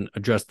never even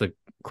addressed the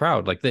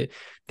crowd. Like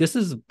this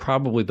is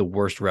probably the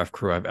worst ref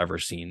crew I've ever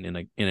seen in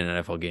an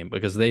NFL game,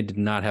 because they did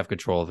not have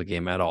control of the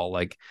game at all.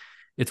 Like,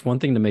 it's one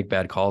thing to make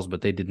bad calls,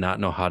 but they did not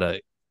know how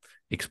to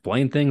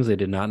explain things. They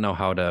did not know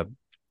how to,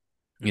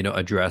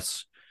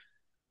 address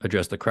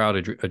the crowd,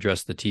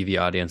 address the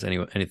TV audience,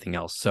 anything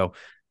else. So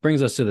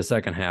brings us to the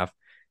second half,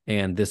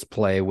 and this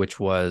play, which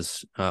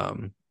was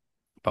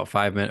about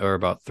 5 minutes or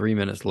about 3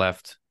 minutes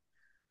left,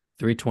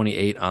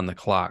 3:28 on the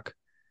clock,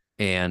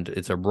 and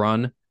it's a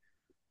run.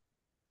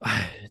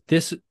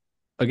 This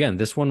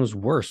one was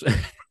worse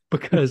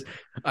because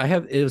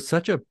it was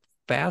such a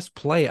fast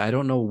play. I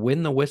don't know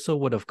when the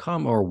whistle would have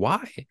come or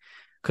why,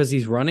 because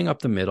he's running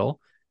up the middle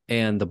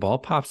and the ball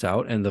pops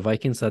out and the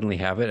Vikings suddenly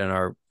have it and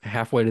are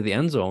halfway to the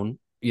end zone.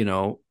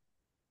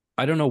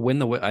 I don't know when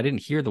I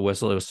didn't hear the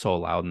whistle. It was so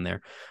loud in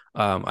there.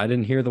 I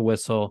didn't hear the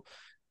whistle.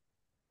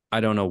 I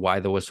don't know why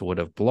the whistle would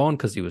have blown,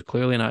 because he was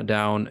clearly not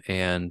down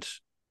and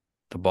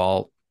the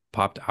ball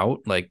popped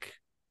out. Like,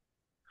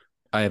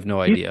 I have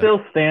no idea. He's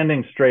still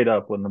standing straight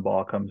up when the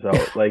ball comes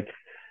out. Like,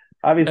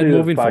 obviously, and this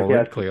moving podcast,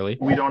 forward, clearly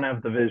we don't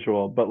have the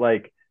visual, but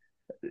like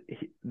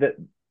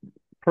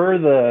per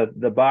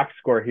the box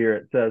score here,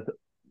 it says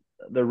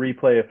the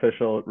replay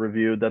official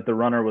reviewed that the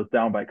runner was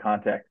down by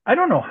contact. I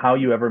don't know how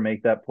you ever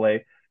make that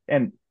play.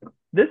 And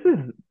this is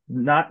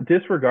not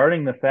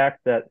disregarding the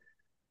fact that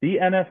the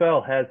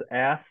NFL has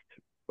asked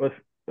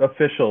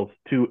officials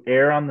to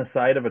err on the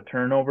side of a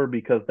turnover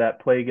because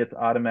that play gets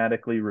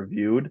automatically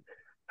reviewed.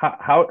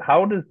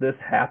 How does this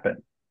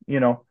happen?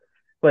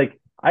 Like,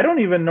 I don't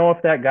even know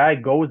if that guy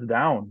goes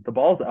down. The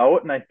ball's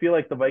out, and I feel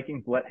like the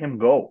Vikings let him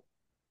go.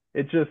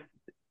 It just,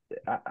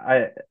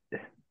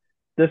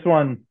 this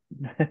one,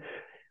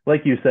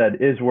 like you said,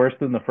 is worse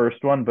than the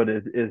first one, but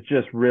is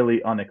just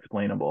really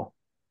unexplainable.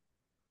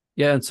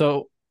 Yeah, and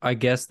so I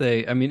guess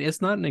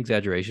it's not an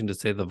exaggeration to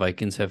say the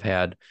Vikings have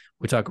had,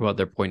 we talk about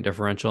their point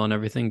differential and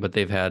everything, but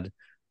they've had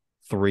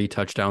 3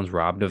 touchdowns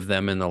robbed of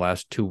them in the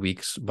last 2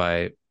 weeks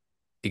by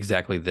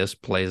exactly this,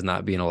 plays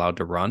not being allowed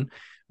to run,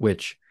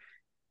 which,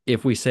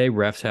 if we say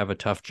refs have a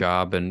tough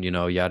job and,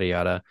 yada,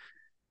 yada,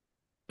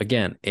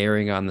 again,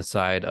 erring on the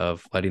side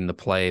of letting the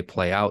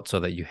play out so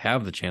that you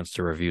have the chance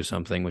to review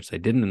something, which they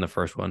didn't in the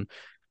first one.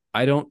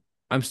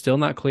 I'm still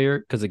not clear,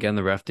 because again,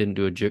 the ref didn't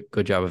do a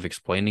good job of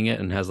explaining it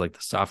and has like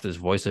the softest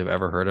voice I've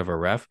ever heard of a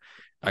ref.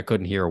 I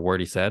couldn't hear a word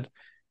he said.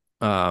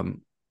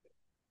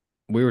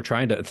 We were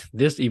trying to,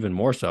 this even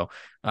more so.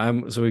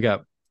 So we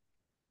got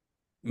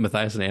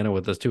Matthias and Anna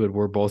with us too, and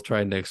we're both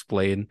trying to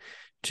explain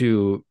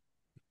to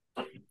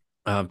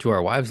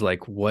our wives,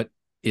 like, what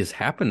is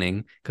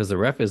happening, because the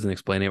ref isn't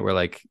explaining it. We're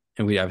like,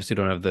 and we obviously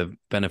don't have the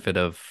benefit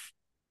of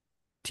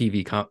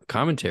TV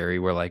commentary.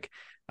 We're like,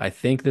 I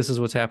think this is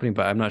what's happening,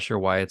 but I'm not sure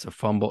why it's a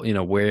fumble,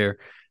 where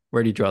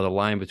where do you draw the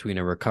line between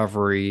a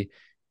recovery,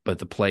 but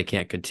the play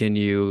can't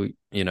continue,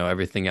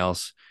 everything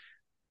else.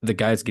 The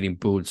guy's getting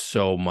booed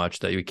so much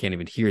that you can't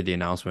even hear the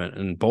announcement,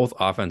 and both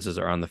offenses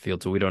are on the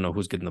field, so we don't know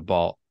who's getting the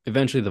ball.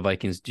 Eventually, the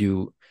Vikings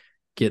do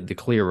get the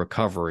clear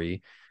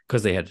recovery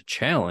because they had to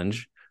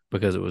challenge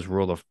because it was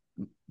ruled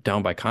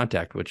down by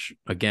contact, which,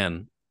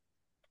 again,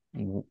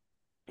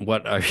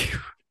 what are you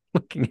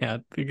looking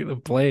at? The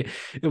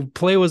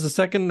play was a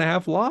second and a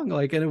half long,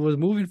 and it was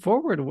moving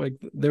forward.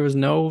 There was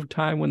no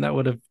time when that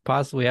would have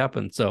possibly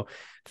happened. So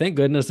thank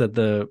goodness that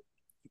the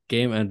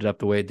game ended up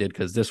the way it did,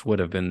 because this would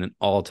have been an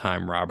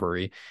all-time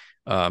robbery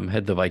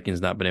had the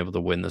Vikings not been able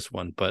to win this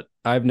one. But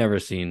I've never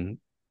seen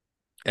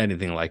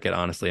anything like it,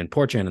 honestly. And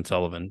poor Chandon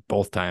Sullivan,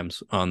 both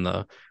times on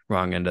the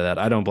wrong end of that.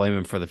 I don't blame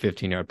him for the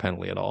 15-yard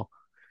penalty at all.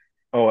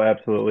 Oh,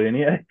 absolutely.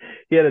 And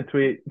he had a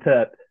tweet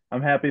that,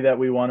 I'm happy that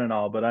we won and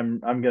all, but I'm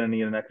going to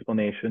need an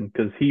explanation,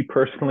 because he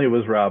personally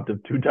was robbed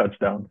of 2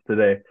 touchdowns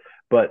today.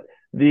 But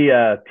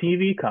the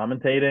TV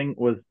commentating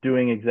was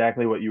doing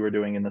exactly what you were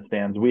doing in the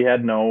stands. We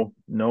had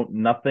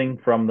nothing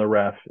from the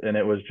ref, and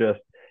it was just,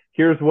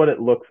 here's what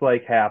it looks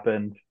like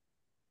happened.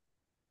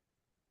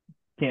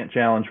 Can't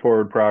challenge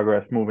forward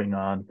progress, moving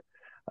on.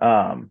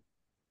 And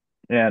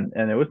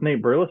it was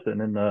Nate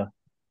Burleson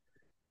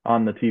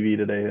on the TV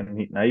today,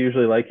 and I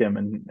usually like him,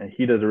 and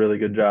he does a really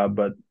good job,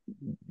 but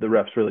the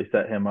refs really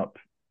set him up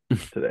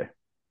today.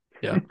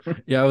 Yeah.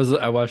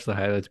 I watched the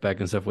highlights back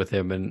and stuff with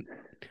him, and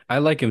I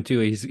like him too.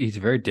 He's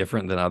very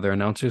different than other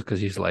announcers,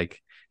 because he's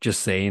like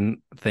just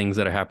saying things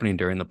that are happening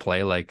during the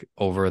play, like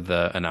over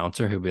the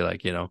announcer. He'll be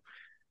like,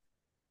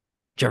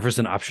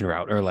 Jefferson option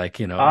route, or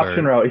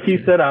option route. He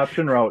said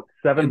option route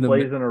 7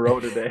 plays in a row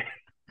today.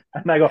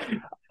 And I go,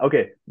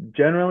 okay,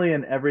 generally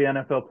in every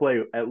NFL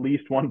play, at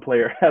least one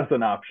player has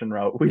an option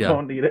route. We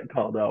don't need it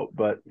called out,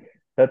 but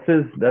that's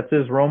his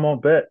Romo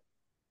bit.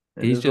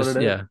 He's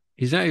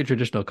not your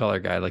traditional color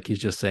guy. Like, he's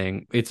just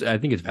saying I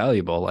think it's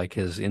valuable, like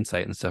his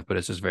insight and stuff, but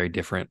it's just very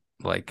different,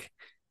 like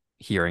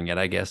hearing it,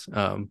 I guess.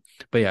 But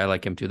yeah, I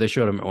like him too. They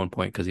showed him at one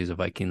point because he's a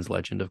Vikings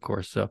legend, of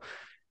course. So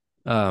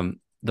the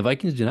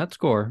Vikings do not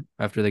score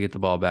after they get the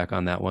ball back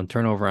on that one.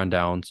 Turnover on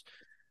downs.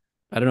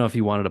 I don't know if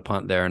he wanted to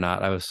punt there or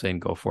not. I was saying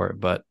go for it,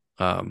 but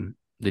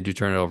they do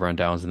turn it over on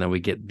downs, and then we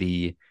get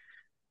the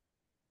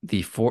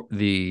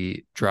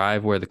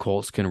drive where the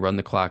Colts can run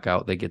the clock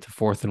out. They get to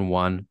 4th and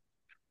 1.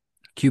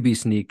 QB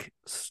sneak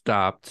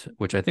stopped,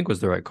 which I think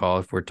was the right call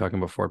if we're talking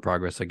about forward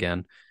progress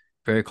again.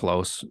 Very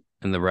close,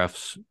 and the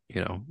refs,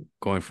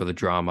 going for the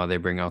drama. They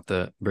bring out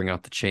the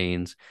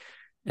chains,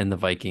 and the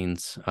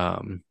Vikings,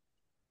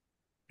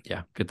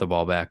 get the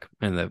ball back,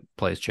 and the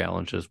play is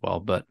challenged as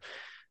well. But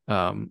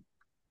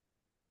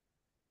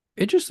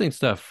interesting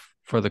stuff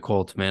for the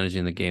Colts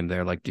managing the game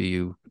there. Like, do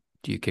you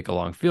kick a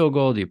long field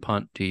goal? Do you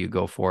punt? Do you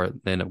go for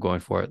it? They end up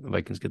going for it. The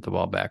Vikings get the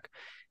ball back,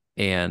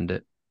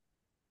 and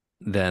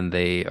then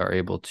they are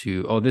able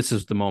to, this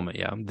is the moment.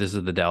 Yeah, this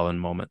is the Dalvin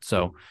moment.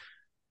 So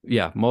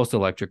yeah, most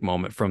electric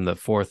moment from the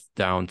 4th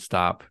down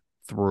stop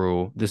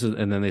through this is,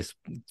 and then they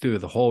through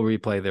the whole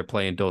replay, they're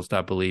playing Don't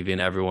Stop Believing.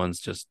 Everyone's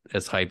just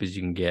as hype as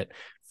you can get.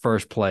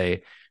 First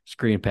play,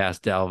 screen pass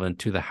Dalvin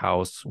to the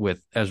house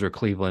with Ezra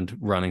Cleveland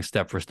running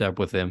step for step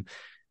with him,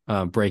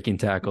 breaking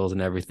tackles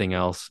and everything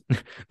else.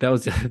 That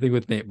was the thing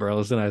with Nate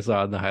Burleson. I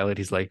saw in the highlight,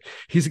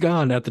 he's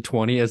gone at the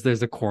 20 as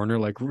there's a corner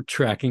like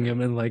tracking him,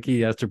 and like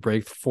he has to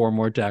break 4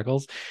 more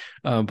tackles.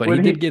 But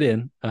he did get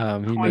in.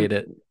 He made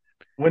it.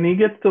 When he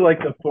gets to like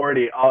the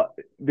 40,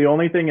 the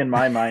only thing in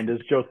my mind is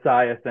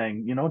Josiah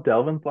saying,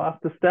 Dalvin's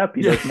lost a step.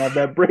 He doesn't have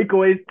that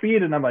breakaway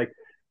speed. And I'm like,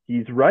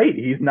 he's right.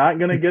 He's not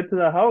going to get to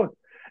the house.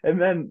 And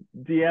then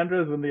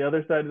Deandra's on the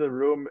other side of the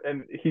room,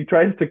 and he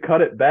tries to cut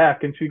it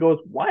back, and she goes,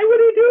 why would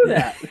he do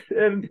that?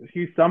 And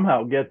he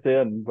somehow gets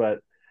in. But,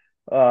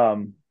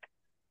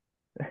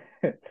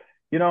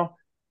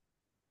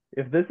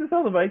 if this is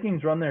how the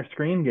Vikings run their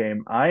screen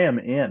game, I am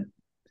in.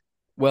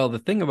 Well, the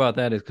thing about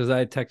that is, because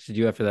I texted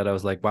you after that, I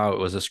was like, wow, it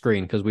was a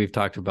screen, because we've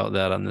talked about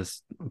that on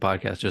this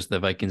podcast. Just the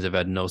Vikings have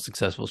had no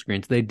successful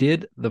screens. They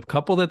did the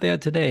couple that they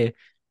had today.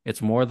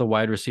 It's more the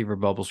wide receiver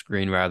bubble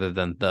screen rather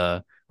than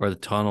the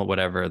tunnel,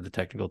 whatever the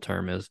technical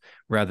term is,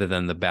 rather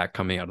than the back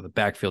coming out of the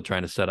backfield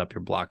trying to set up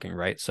your blocking,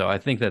 right? So I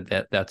think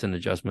that's an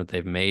adjustment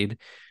they've made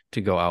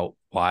to go out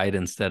wide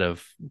instead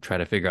of try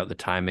to figure out the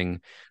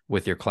timing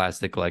with your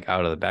classic like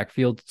out of the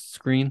backfield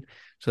screen.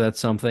 So that's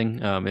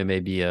something. It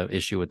may be an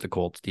issue with the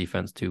Colts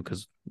defense too,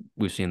 because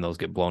we've seen those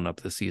get blown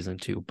up this season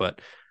too.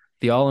 But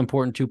the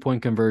all-important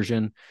 2-point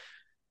conversion,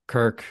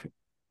 Kirk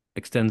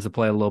extends the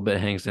play a little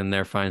bit, hangs in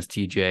there, finds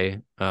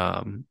TJ,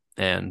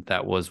 and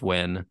that was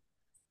when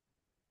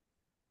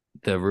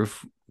the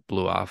roof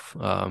blew off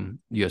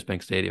US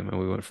Bank Stadium, and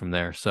we went from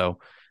there. So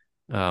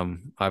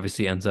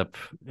obviously ends up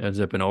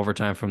in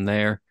overtime from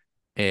there.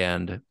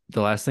 And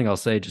the last thing I'll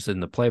say, just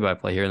in the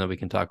play-by-play here, and then we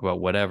can talk about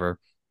whatever,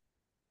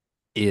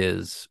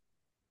 is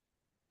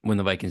when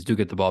the Vikings do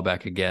get the ball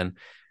back again,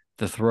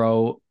 the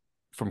throw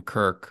from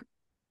Kirk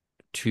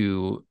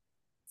to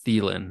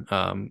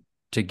Thielen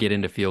to get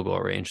into field goal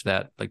range,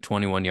 that like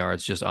 21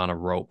 yards just on a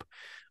rope,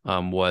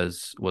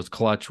 was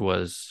clutch,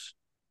 was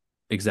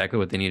exactly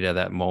what they needed at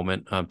that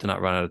moment, to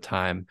not run out of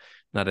time,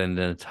 not end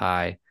in a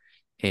tie.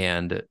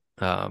 And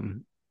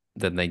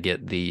then they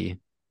get the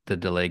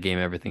delay game,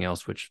 everything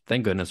else, which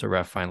thank goodness a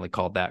ref finally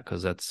called that,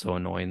 because that's so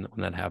annoying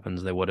when that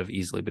happens. They would have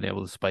easily been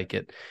able to spike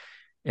it,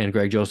 and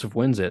Greg Joseph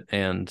wins it.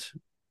 And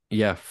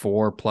yeah,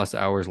 4+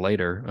 hours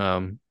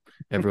later,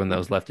 everyone that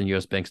was left in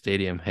US Bank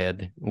Stadium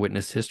had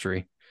witnessed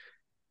history.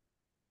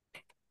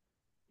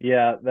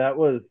 Yeah, that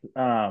was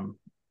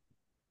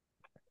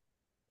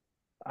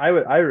I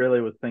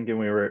really was thinking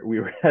we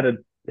were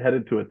headed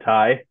to a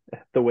tie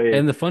the way.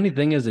 And the funny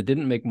thing is, it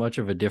didn't make much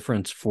of a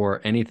difference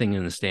for anything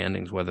in the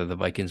standings, whether the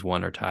Vikings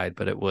won or tied,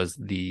 but it was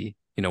the,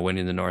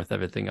 winning the North,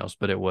 everything else.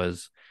 But it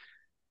was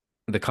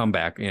the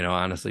comeback,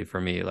 honestly,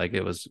 for me, like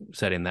it was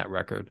setting that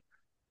record.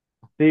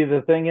 See,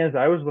 the thing is,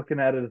 I was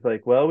looking at it as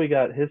like, well, we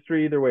got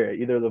history either way.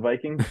 Either the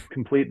Vikings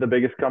complete the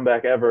biggest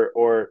comeback ever,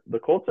 or the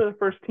Colts are the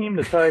first team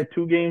to tie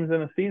 2 games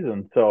in a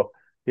season. So,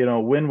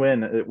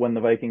 win-win when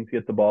the Vikings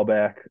get the ball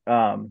back.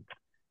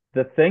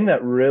 The thing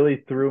that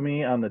really threw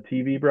me on the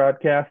TV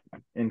broadcast,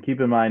 and keep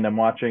in mind, I'm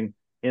watching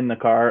in the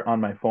car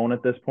on my phone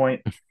at this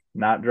point,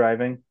 not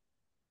driving.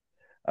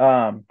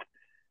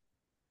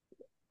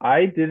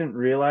 I didn't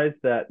realize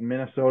that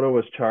Minnesota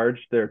was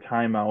charged their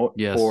timeout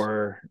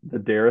for the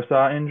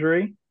Darrisaw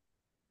injury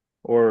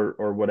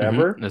or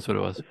whatever. That's what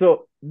it was.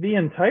 So the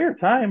entire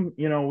time,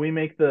 we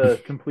make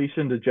the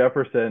completion to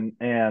Jefferson,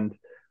 and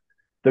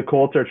the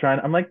Colts are trying.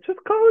 I'm like, just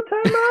call a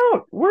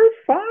timeout. We're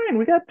fine.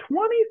 We got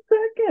 20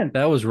 seconds.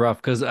 That was rough,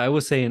 because I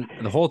was saying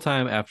the whole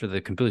time after the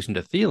completion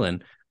to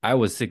Thielen, I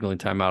was signaling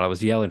timeout. I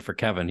was yelling for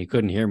Kevin. He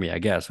couldn't hear me, I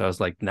guess. I was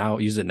like, now,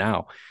 use it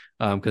now.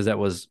 Because that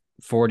was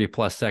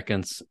 40+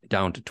 seconds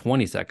down to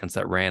 20 seconds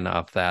that ran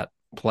off that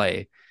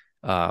play,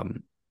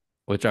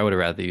 which I would have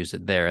rather used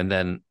it there. And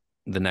then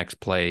the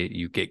next play,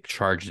 you get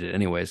charged it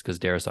anyways, because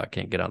Darrisaw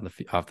can't get off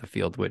the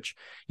field, which,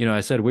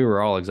 I said we were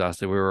all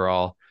exhausted. We were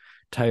all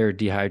tired,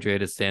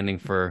 dehydrated, standing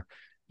for,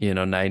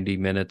 90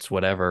 minutes,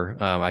 whatever.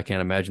 I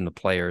can't imagine the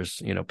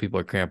players, people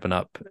are cramping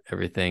up,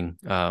 everything.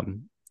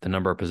 The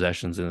number of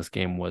possessions in this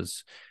game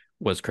was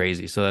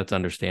crazy. So that's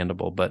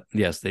understandable. But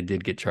yes, they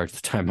did get charged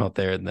the timeout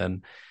there. And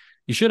then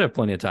you should have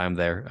plenty of time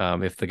there.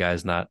 If the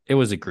guy's not, it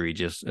was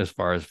egregious as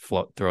far as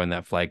throwing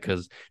that flag,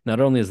 because not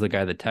only is the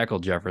guy that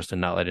tackled Jefferson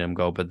not letting him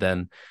go, but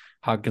then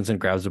Hockenson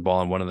grabs the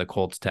ball and one of the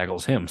Colts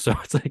tackles him. So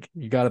it's like,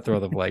 you got to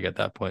throw the flag at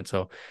that point.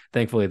 So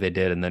thankfully they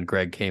did. And then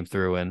Greg came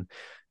through and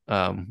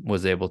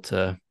was able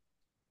to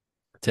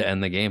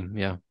end the game.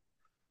 Yeah.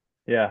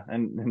 Yeah.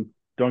 And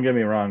don't get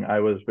me wrong, I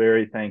was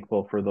very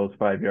thankful for those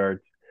 5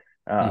 yards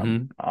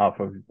off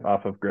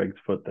of Greg's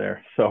foot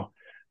there. So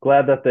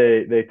glad that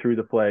they threw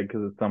the flag,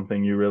 because it's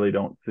something you really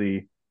don't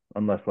see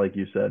unless, like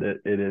you said,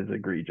 it is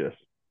egregious.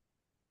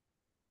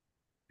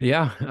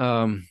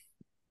 Yeah.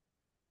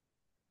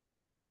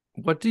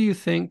 What do you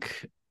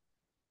think?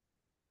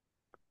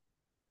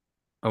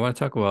 I want to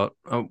talk about,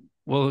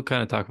 we'll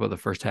kind of talk about the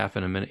first half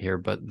in a minute here,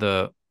 but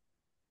the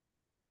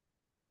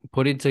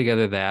putting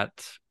together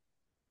that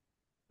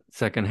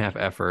second half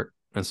effort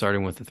and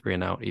starting with the 3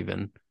 and out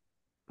even,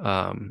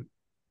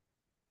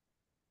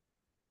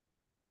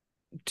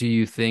 do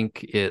you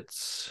think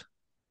it's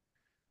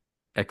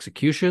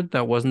execution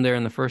that wasn't there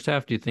in the first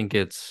half? Do you think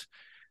it's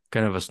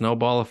kind of a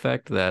snowball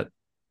effect that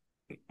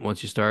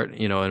once you start,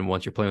 and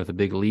once you're playing with a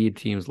big lead,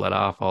 teams let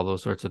off, all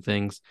those sorts of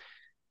things?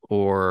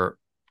 Or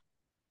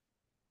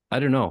I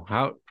don't know.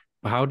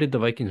 How did the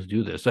Vikings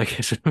do this? I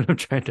guess is what I'm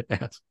trying to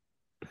ask.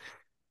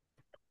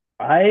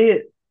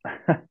 I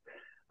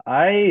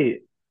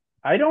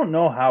don't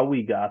know how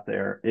we got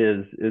there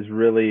is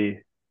really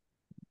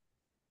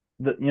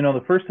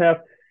the first half.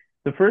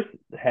 The first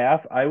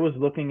half, I was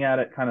looking at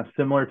it kind of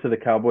similar to the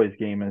Cowboys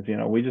game, as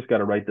we just got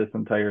to write this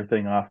entire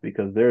thing off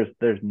because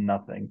there's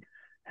nothing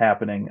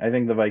happening. I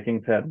think the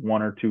Vikings had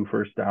 1 or 2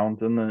 first downs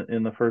in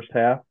the first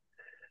half,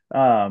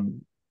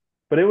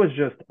 but it was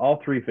just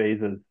all 3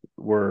 phases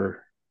were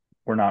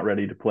not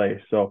ready to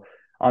play. So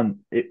when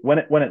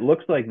it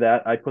looks like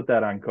that, I put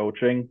that on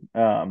coaching.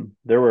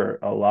 There were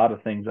a lot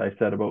of things I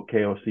said about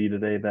KOC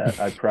today that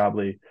I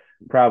probably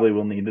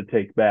will need to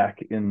take back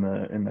in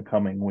the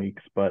coming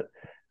weeks, but.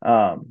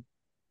 A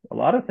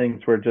lot of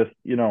things were just,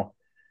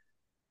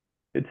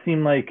 it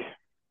seemed like,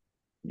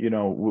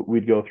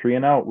 we'd go 3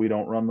 and out. We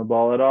don't run the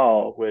ball at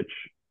all, which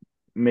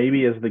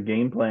maybe is the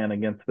game plan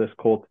against this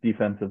Colts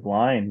defensive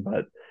line.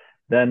 But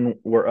then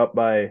we're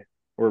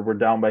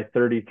down by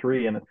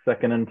 33 and it's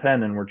 2nd and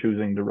 10 and we're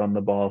choosing to run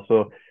the ball.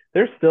 So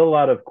there's still a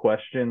lot of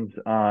questions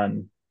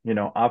on,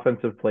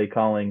 offensive play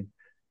calling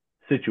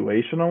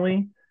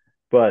situationally,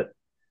 but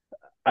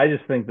I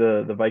just think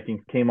the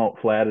Vikings came out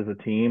flat as a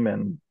team,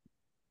 and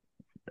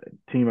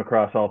team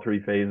across all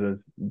 3 phases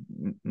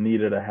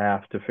needed a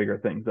half to figure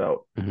things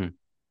out. Mm-hmm.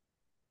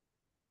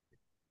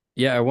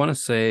 Yeah, I want to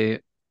say,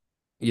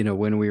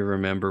 when we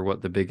remember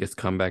what the biggest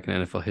comeback in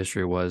NFL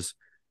history was,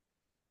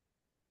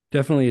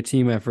 definitely a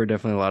team effort,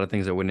 definitely a lot of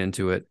things that went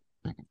into it.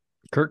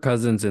 Kirk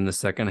Cousins in the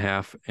second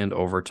half and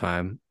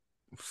overtime,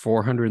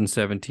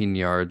 417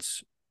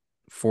 yards,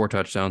 4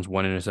 touchdowns,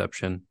 1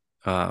 interception,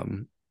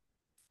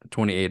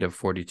 28 of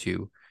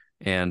 42.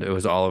 And it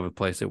was all over the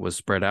place. It was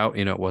spread out.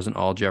 You know, it wasn't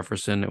all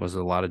Jefferson. It was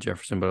a lot of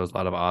Jefferson, but it was a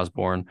lot of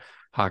Osborne,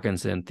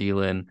 Hawkinson,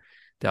 Thielen,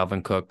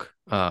 Dalvin Cook.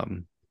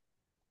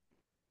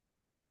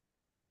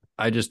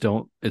 I just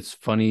don't, it's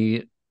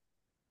funny.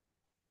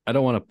 I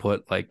don't want to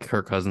put like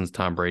Kirk Cousins,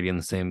 Tom Brady in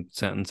the same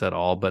sentence at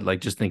all, but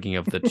like just thinking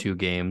of the 2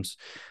 games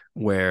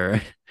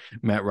where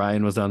Matt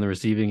Ryan was on the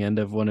receiving end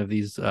of one of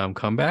these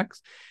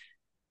comebacks.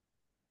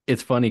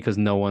 It's funny because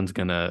no one's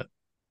going to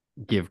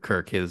give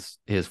Kirk his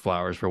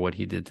flowers for what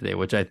he did today,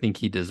 which I think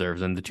he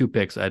deserves. And the 2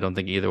 picks, I don't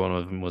think either one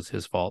of them was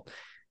his fault.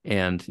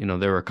 And, you know,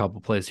 there were a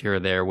couple plays here or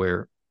there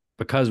where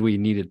because we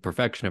needed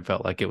perfection, it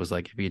felt like it was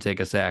like if you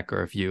take a sack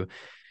or if you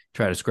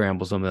try to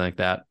scramble, something like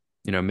that,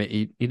 you know,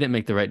 he didn't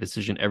make the right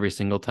decision every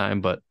single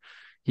time, but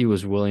he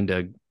was willing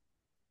to,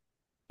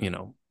 you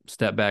know,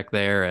 step back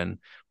there. And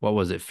what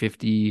was it?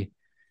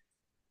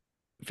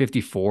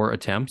 54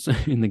 attempts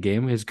in the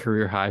game, his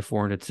career high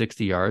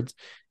 460 yards.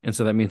 And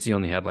so that means he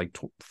only had like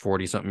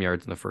 40 something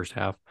yards in the first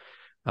half.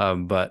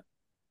 But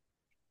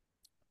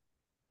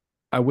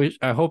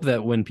I hope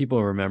that when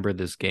people remember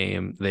this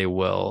game, they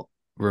will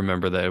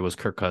remember that it was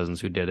Kirk Cousins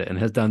who did it and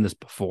has done this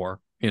before,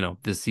 you know,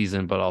 this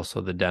season, but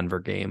also the Denver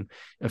game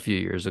a few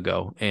years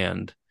ago,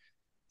 and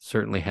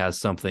certainly has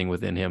something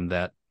within him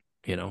that,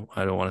 you know,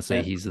 I don't want to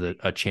say he's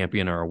a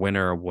champion or a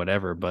winner or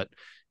whatever, but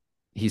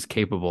he's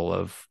capable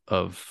of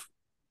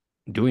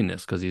doing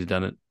this because he's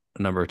done it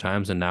a number of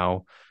times. And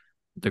now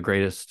the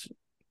greatest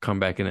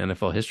comeback in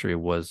NFL history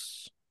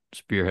was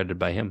spearheaded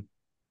by him.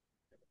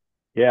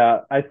 Yeah,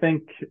 I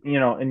think, you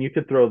know, and you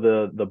could throw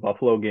the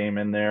Buffalo game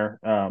in there.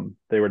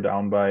 They were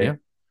down by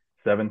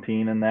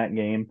 17 in that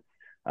game.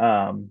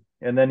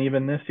 And then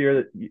even this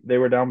year, they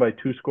were down by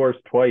 2 scores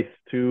twice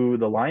to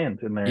the Lions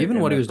in there. Even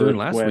what he was doing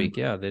last week,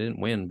 they didn't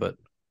win, but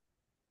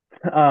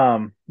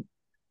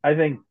I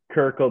think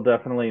Kirk will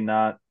definitely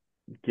not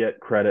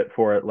get credit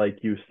for it, like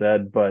you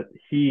said, but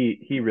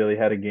he really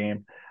had a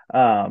game.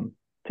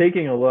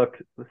 Taking a look,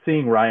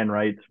 seeing Ryan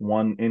Wright's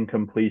 1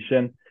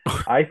 incompletion,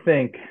 I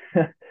think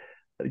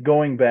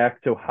going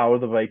back to how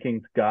the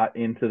Vikings got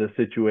into the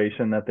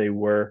situation that they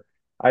were,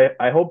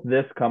 I hope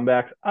this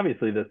comeback,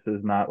 obviously this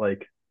is not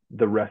like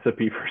the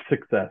recipe for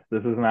success.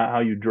 This is not how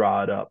you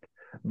draw it up.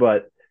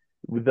 But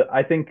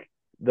I think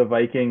the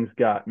Vikings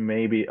got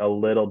maybe a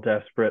little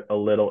desperate a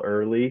little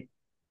early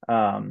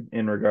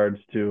in regards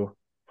to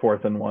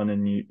 4th and 1,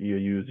 and you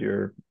use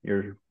your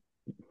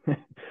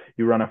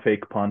you run a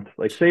fake punt.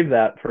 Like save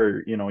that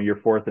for, you know, your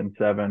 4th and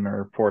 7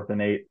 or 4th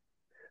and 8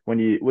 when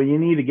you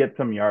need to get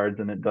some yards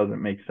and it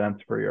doesn't make sense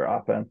for your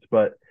offense.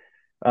 But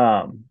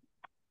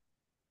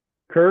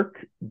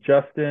Kirk,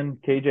 Justin,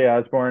 KJ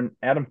Osborne,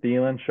 Adam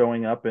Thielen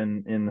showing up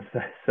in the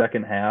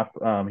second half.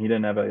 He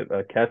didn't have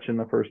a catch in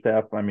the first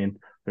half. I mean,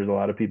 there's a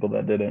lot of people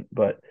that didn't,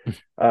 but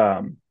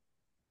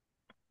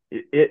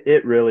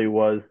it really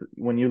was,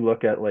 when you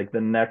look at like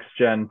the next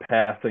gen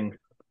passing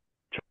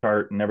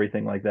chart and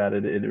everything like that,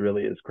 it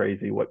really is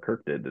crazy what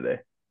Kirk did today.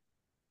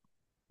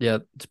 Yeah,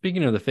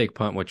 speaking of the fake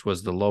punt, which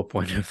was the low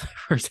point of the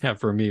first half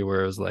for me,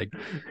 where it was like,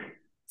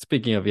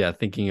 speaking of,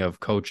 thinking of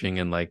coaching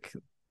and like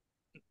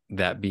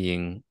that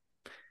being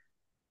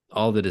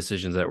all the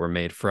decisions that were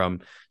made from.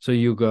 So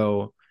you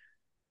go,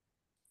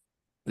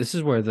 this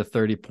is where the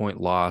 30-point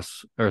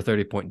loss or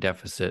 30-point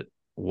deficit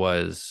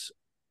was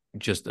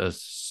just a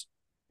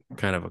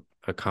kind of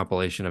a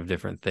compilation of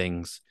different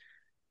things.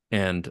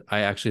 And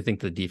I actually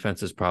think the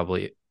defense is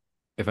probably,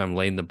 if I'm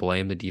laying the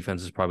blame, the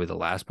defense is probably the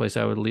last place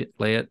I would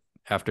lay it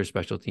after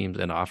special teams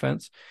and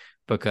offense,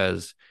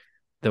 because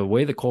the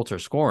way the Colts are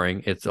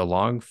scoring, it's a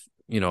long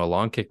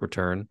kick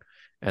return,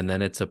 and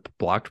then it's a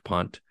blocked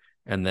punt,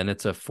 and then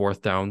it's a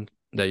 4th down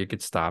that you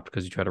could stop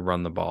because you try to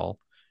run the ball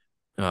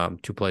 2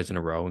 plays in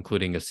a row,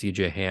 including a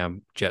CJ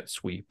Ham jet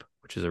sweep,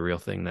 which is a real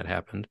thing that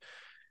happened.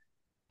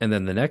 And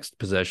then the next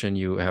possession,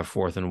 you have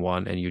 4th and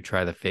 1, and you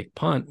try the fake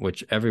punt,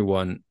 which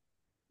everyone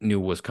knew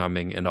was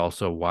coming. And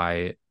also,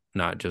 why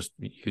not just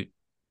you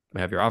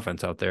have your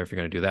offense out there if you're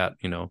going to do that?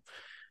 You know,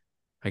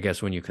 I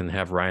guess when you can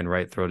have Ryan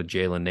Wright throw to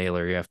Jalen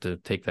Naylor, you have to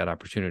take that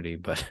opportunity,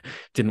 but it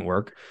didn't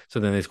work. So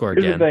then they score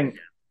again. Here's the thing.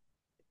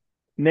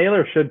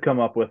 Naylor should come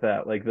up with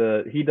that. Like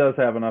he does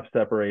have enough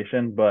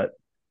separation, but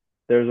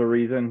there's a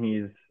reason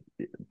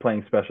he's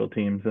playing special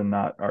teams and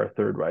not our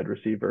 3rd wide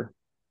receiver.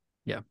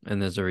 Yeah.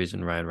 And there's a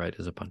reason Ryan Wright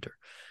is a punter.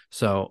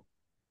 So,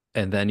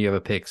 and then you have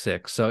a pick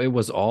 6. So it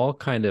was all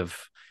kind of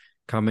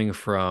coming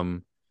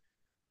from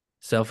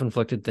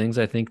self-inflicted things,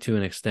 I think, to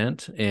an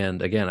extent.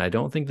 And again, I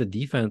don't think the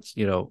defense,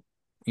 you know,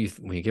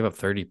 when you give up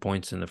 30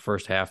 points in the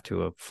first half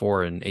to a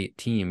 4-8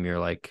 team, you're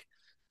like,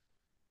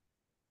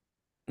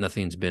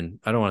 nothing's been,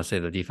 I don't want to say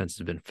the defense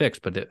has been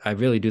fixed, but I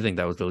really do think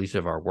that was the least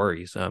of our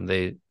worries.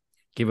 They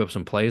gave up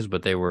some plays,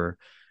 but they were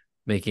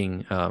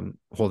making,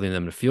 holding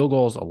them to field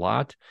goals a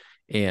lot.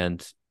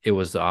 And it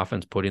was the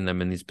offense putting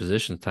them in these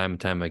positions time and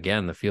time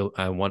again. The field,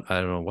 I don't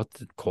know what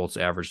the Colts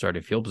average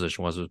starting field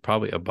position was. It was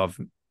probably above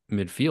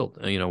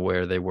midfield, you know,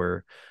 where they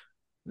were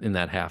in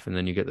that half. And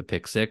then you get the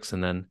pick 6,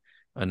 and then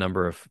a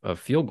number of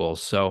field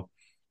goals. So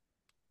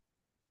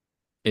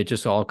it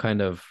just all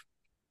kind of,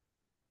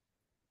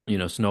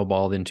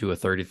 snowballed into a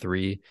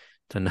 33-0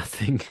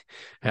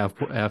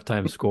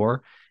 halftime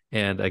score.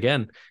 And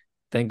again,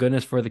 thank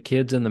goodness for the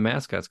kids and the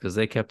mascots, because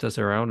they kept us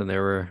around and they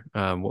were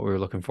what we were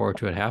looking forward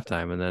to at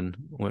halftime, and then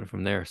went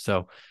from there.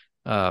 So,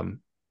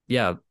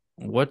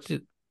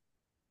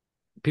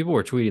 people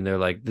were tweeting, they're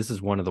like, this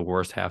is one of the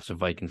worst halves of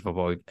Vikings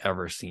football we've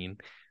ever seen,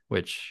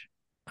 which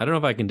I don't know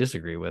if I can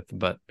disagree with,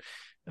 but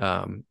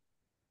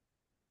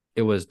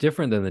it was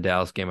different than the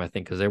Dallas game, I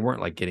think, because they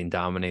weren't like getting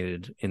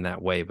dominated in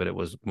that way, but it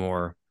was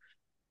more,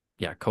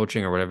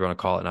 coaching or whatever you want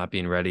to call it, not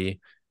being ready,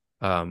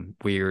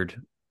 weird,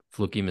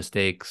 fluky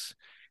mistakes.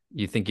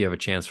 You think you have a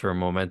chance for a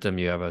momentum,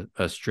 you have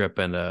a strip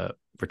and a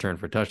return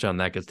for a touchdown,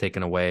 that gets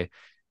taken away.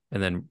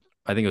 And then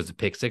I think it was a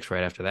pick six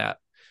right after that.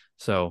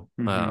 So,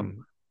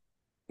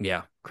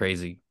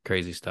 crazy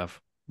stuff.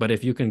 But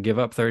if you can give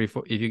up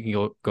 34, if you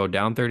can go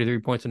down 33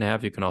 points and a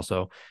half, you can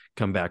also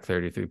come back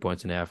 33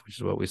 points and a half, which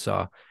is what we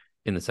saw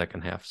in the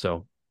second half.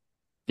 So,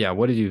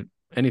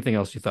 anything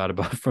else you thought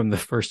about from the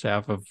first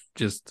half of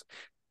just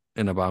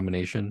an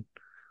abomination?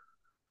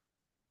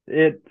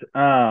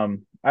 I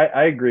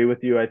agree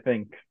with you. I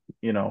think,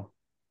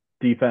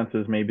 defense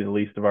is maybe the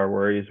least of our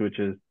worries, which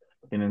is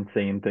an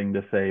insane thing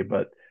to say.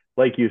 But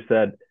like you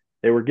said,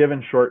 they were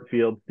given short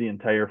fields the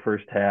entire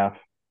first half,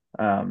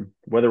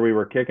 whether we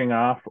were kicking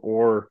off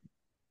or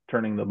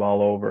turning the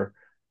ball over.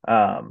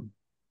 I'm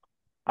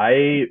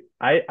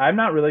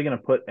not really going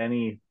to put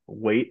any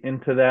weight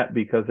into that,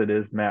 because it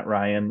is Matt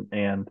Ryan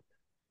and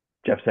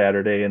Jeff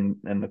Saturday and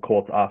the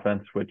Colts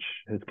offense, which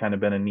has kind of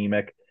been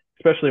anemic,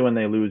 especially when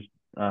they lose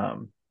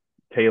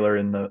Taylor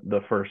in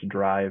the first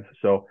drive.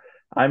 So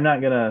I'm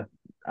not gonna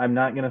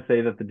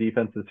say that the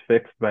defense is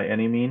fixed by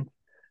any means,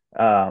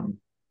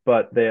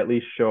 but they at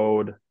least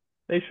showed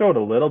a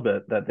little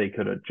bit that they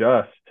could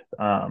adjust,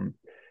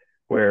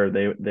 where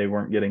they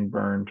weren't getting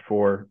burned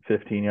for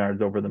 15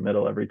 yards over the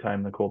middle every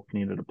time the Colts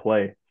needed a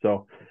play.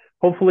 So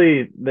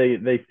hopefully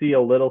they see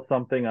a little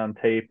something on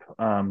tape,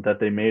 that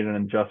they made an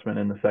adjustment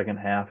in the second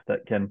half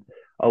that can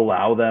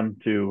allow them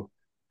to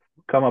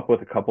come up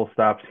with a couple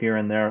stops here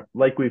and there.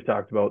 Like we've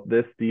talked about,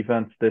 this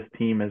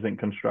team isn't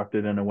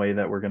constructed in a way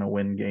that we're going to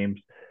win games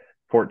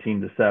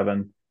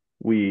 14-7.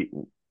 We're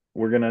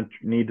going to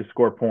need to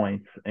score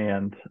points.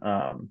 And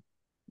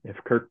if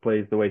Kirk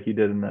plays the way he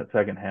did in that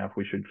second half,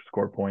 we should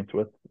score points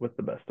with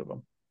the best of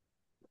them.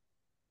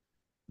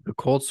 The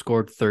Colts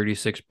scored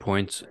 36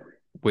 points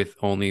with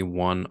only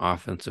one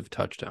offensive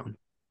touchdown.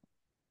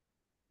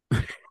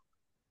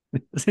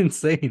 That's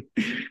insane.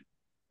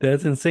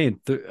 That's insane.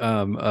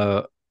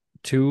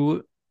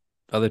 Two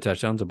other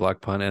touchdowns, a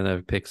block punt and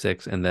a pick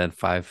six, and then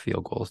 5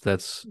 field goals.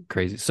 That's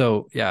crazy.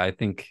 So I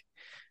think,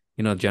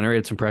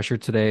 generated some pressure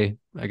today.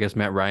 I guess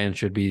Matt Ryan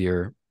should be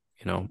your,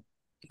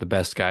 the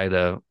best guy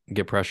to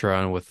get pressure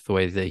on with the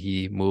way that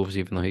he moves,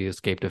 even though he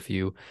escaped a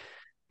few.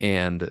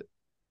 And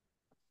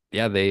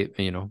they,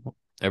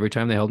 every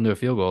time they held him to a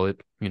field goal, it,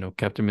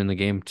 kept him in the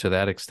game to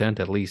that extent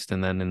at least.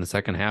 And then in the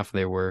second half,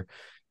 they were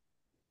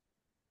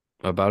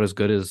about as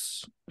good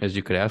as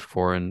you could ask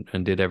for, and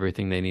did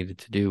everything they needed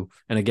to do.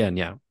 And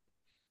again,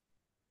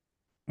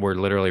 we're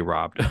literally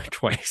robbed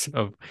twice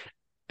of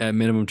at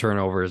minimum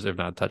turnovers, if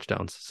not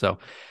touchdowns. So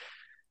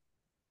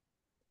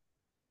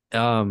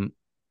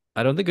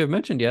I don't think I've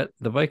mentioned yet,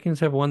 the Vikings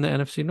have won the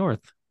NFC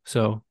North.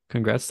 So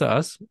congrats to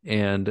us.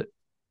 And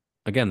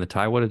again, the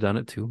tie would have done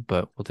it too,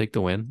 but we'll take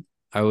the win.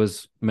 I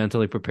was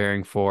mentally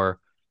preparing for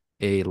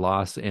a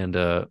loss and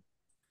a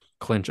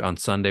clinch on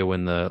Sunday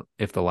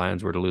if the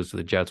Lions were to lose to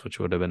the Jets, which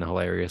would have been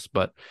hilarious,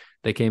 but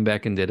they came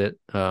back and did it.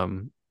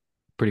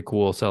 Pretty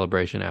cool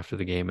celebration after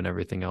the game and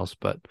everything else,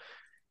 but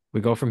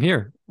we go from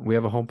here. We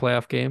have a home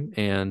playoff game,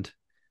 and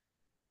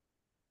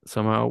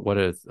somehow what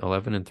is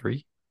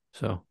 11-3.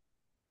 So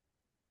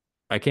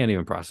I can't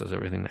even process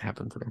everything that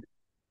happened today.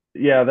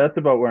 Yeah, that's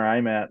about where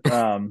I'm at.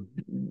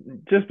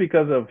 Just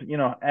because of,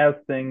 as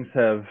things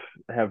have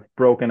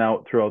broken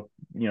out throughout,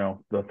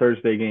 the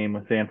Thursday game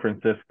with San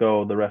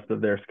Francisco, the rest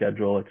of their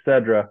schedule,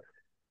 etc.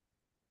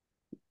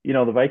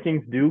 The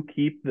Vikings do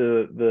keep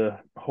the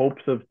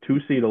hopes of 2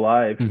 seed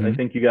alive. Mm-hmm. I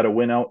think you got to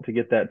win out to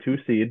get that 2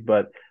 seed,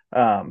 but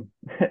at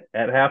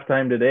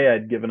halftime today,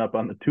 I'd given up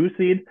on the 2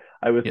 seed.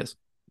 I was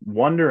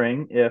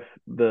wondering if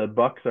the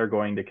Bucs are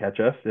going to catch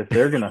us, if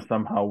they're going to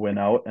somehow win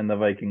out and the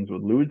Vikings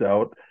would lose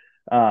out.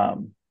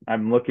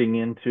 I'm looking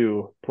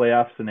into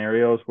playoff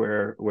scenarios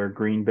where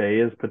Green Bay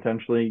is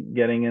potentially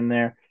getting in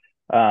there.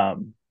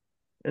 And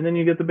then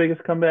you get the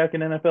biggest comeback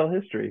in NFL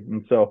history.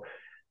 And so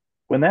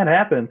when that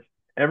happens,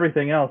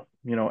 everything else,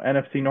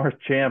 NFC North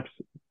champs,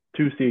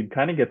 2 seed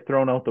kind of gets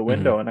thrown out the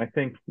window. Mm-hmm. And I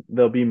think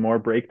there'll be more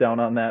breakdown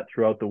on that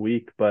throughout the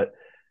week. But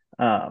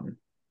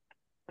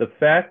the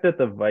fact that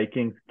the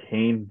Vikings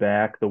came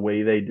back the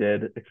way they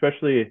did,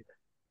 especially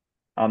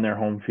on their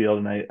home field,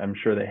 and I'm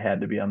sure they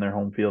had to be on their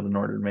home field in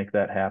order to make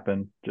that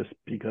happen, just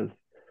because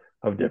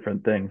of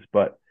different things.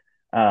 But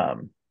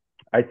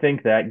I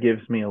think that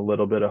gives me a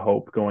little bit of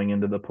hope going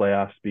into the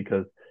playoffs,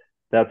 because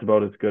that's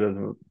about as good as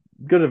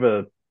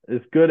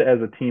as good as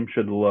a team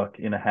should look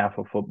in a half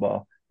of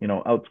football.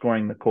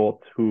 Outscoring the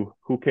Colts. Who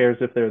cares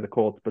if they're the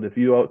Colts? But if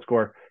you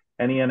outscore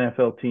any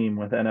NFL team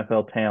with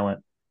NFL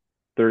talent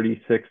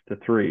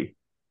 36-3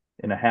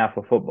 in a half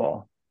of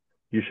football,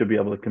 you should be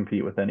able to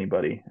compete with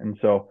anybody. And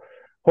so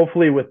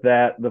hopefully with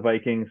that, the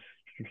Vikings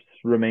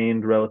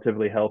remained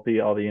relatively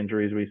healthy. All the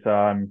injuries we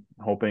saw, I'm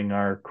hoping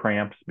are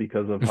cramps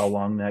because of how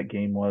long that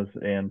game was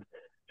and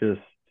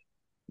just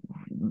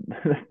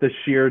the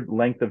sheer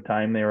length of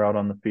time they were out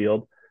on the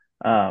field.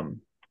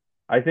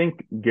 I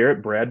think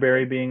Garrett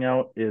Bradbury being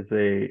out is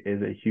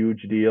a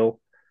huge deal,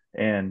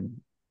 and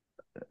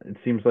it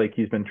seems like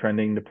he's been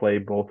trending to play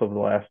both of the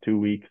last 2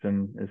 weeks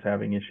and is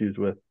having issues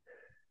with,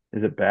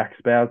 is it back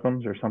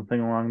spasms or something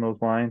along those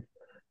lines?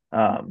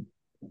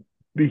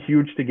 Be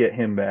huge to get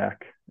him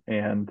back,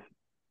 and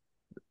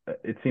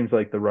it seems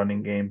like the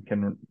running game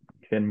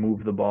can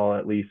move the ball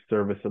at least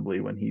serviceably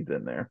when he's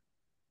in there.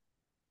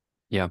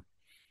 Yeah.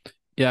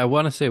 I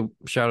want to say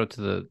shout out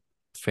to the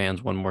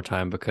fans one more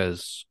time,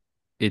 because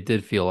it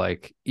did feel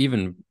like,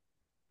 even,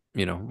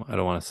 I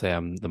don't want to say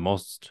I'm the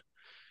most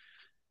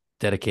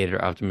dedicated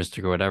or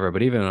optimistic or whatever,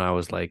 but even when I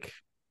was like,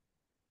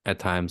 at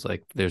times,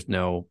 like, there's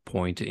no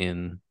point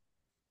in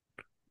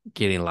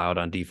getting loud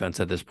on defense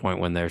at this point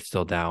when they're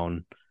still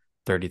down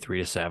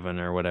 33-7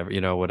 or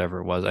whatever, whatever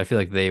it was. I feel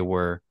like they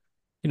were,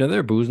 they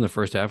were boozing the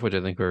first half, which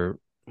I think were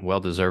well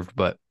deserved,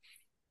 but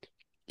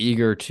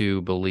eager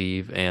to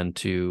believe and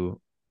to,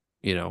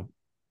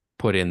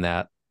 put in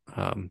that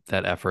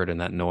effort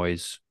and that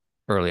noise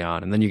early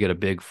on. And then you get a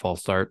big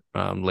false start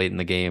late in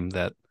the game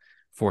that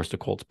forced a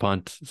Colts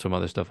punt, some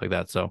other stuff like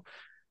that. So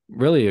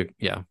really,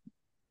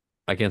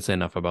 I can't say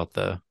enough about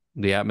the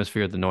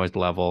atmosphere, the noise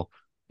level.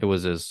 It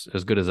was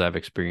as good as I've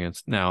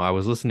experienced. Now, I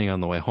was listening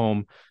on the way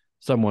home.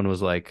 Someone on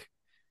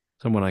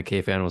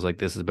KFan was like,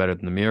 this is better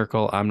than the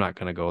Miracle. I'm not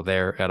going to go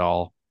there at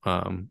all.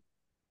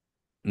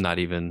 Not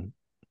even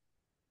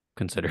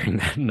considering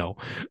that. No.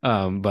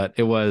 But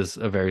it was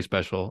a very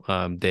special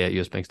day at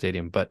US Bank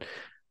Stadium. But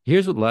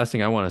here's the last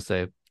thing I want to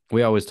say.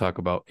 We always talk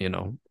about,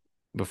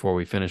 before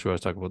we finish, we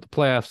always talk about the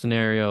playoff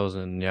scenarios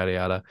and yada,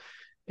 yada.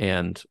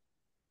 And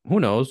who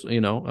knows,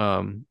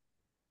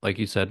 like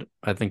you said,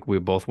 I think we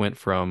both went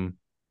from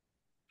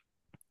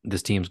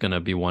this team's going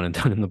to be one and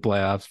done in the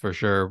playoffs for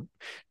sure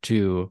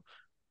to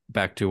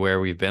back to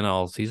where we've been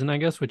all season, I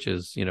guess, which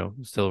is,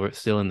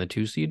 still in the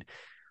 2 seed.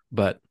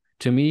 But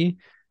to me,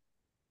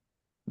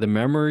 the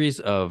memories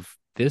of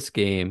this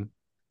game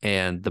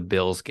and the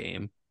Bills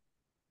game,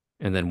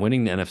 and then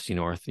winning the NFC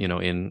North,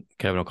 in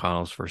Kevin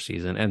O'Connell's first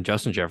season, and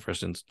Justin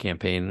Jefferson's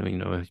campaign,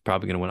 he's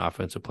probably going to win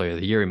Offensive Player of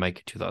the Year. He might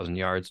get 2,000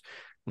 yards.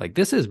 Like,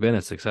 this has been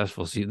a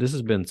successful season. This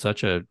has been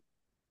such a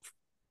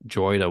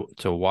joy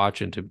to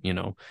watch and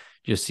to,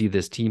 just see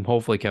this team.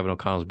 Hopefully Kevin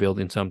O'Connell's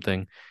building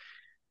something.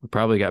 We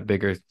probably got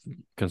bigger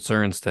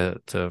concerns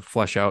to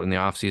flesh out in the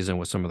offseason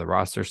with some of the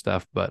roster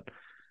stuff, but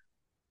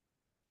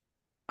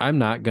I'm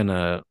not going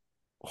to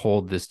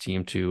hold this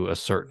team to a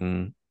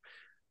certain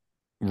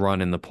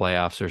run in the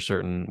playoffs or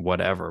certain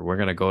whatever. We're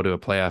going to go to a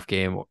playoff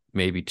game,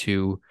 maybe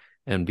 2,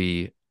 and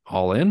be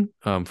all in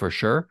for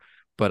sure.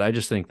 But I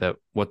just think that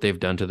what they've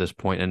done to this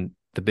point, and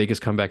the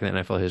biggest comeback in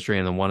the NFL history,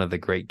 and then one of the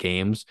great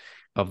games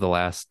of the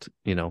last,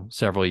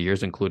 several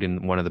years,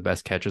 including one of the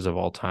best catches of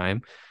all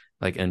time,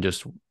 and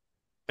just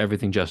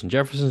everything Justin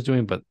Jefferson's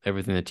doing, but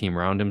everything the team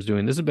around him is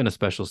doing. This has been a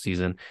special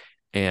season.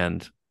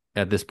 And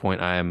at this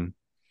point, I'm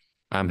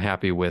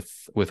happy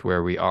with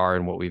where we are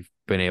and what we've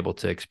been able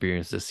to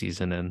experience this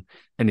season, and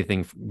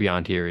anything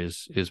beyond here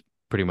is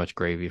pretty much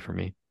gravy for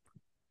me.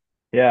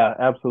 Yeah,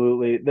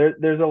 absolutely.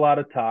 There's a lot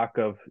of talk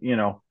of,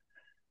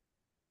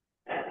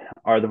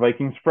 are the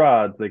Vikings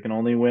frauds? They can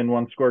only win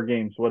 1-score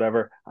games,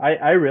 whatever.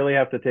 I really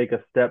have to take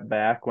a step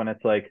back when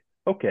it's like,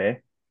 okay,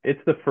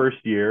 it's the first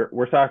year.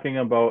 We're talking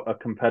about a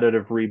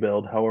competitive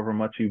rebuild, however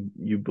much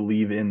you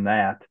believe in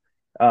that.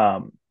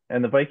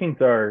 And the Vikings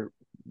are,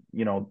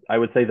 I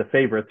would say the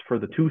favorites for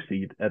the 2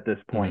 seed at this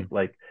point. Mm-hmm.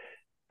 Like,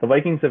 the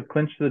Vikings have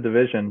clinched the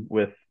division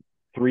with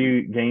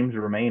 3 games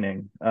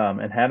remaining,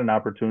 and had an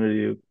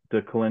opportunity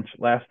to clinch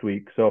last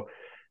week. So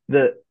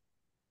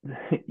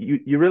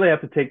you really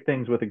have to take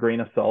things with a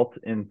grain of salt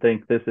and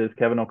think this is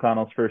Kevin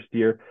O'Connell's first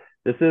year.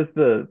 This is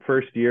the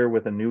first year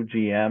with a new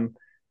GM,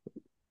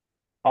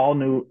 all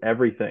new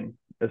everything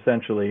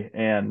essentially.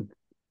 And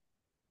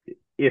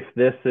if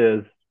this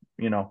is,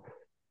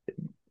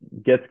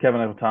 gets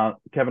Kevin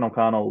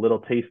O'Connell a little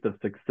taste of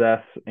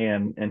success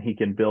and he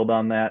can build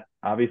on that,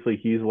 obviously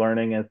he's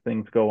learning as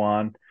things go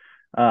on.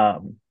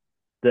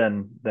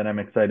 Then I'm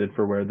excited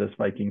for where this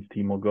Vikings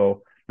team will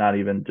go. Not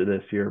even to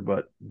this year,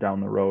 but down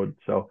the road.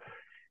 So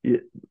you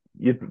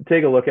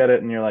take a look at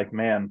it and you're like,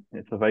 man,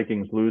 if the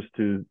Vikings lose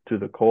to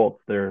the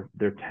Colts, they're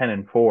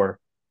 10-4.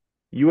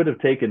 You would have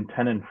taken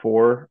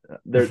 10-4.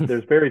 There's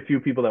very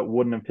few people that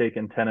wouldn't have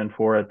taken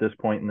 10-4 at this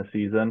point in the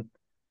season,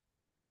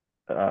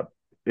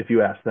 if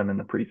you ask them in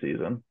the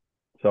preseason.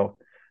 So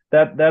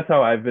that's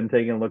how I've been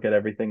taking a look at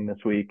everything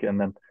this week, and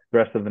then the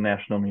rest of the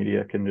national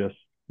media can just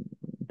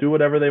do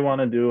whatever they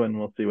want to do, and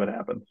we'll see what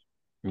happens.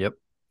 Yep.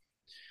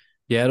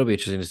 Yeah, it'll be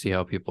interesting to see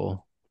how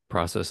people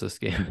process this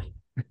game.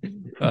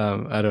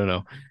 I don't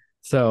know.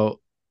 So,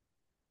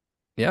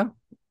 yeah,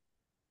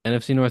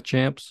 NFC North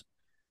champs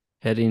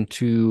heading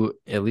to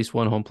at least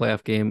one home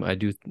playoff game. I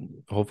do,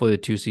 hopefully the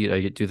 2 seed.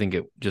 I do think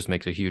it just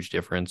makes a huge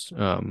difference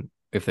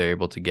if they're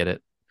able to get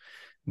it,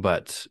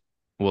 but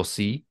we'll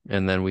see.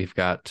 And then we've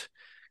got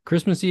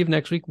Christmas Eve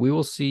next week. We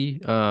will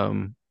see.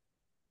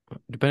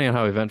 Depending on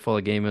how eventful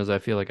a game is, I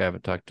feel like I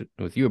haven't talked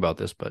with you about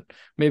this, but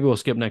maybe we'll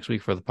skip next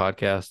week for the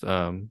podcast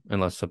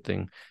unless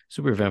something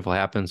super eventful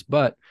happens.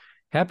 But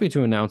happy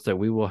to announce that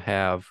we will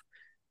have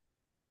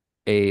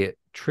a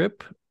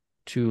trip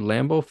to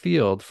Lambeau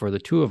Field for the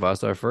two of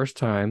us, our first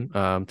time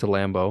to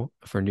Lambeau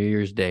for New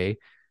Year's Day.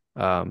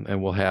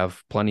 And we'll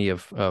have plenty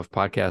of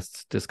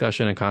podcasts,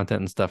 discussion and content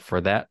and stuff for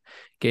that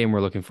game.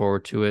 We're looking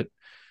forward to it.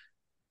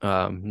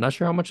 Not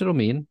sure how much it'll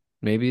mean.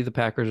 Maybe the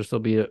Packers will still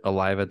be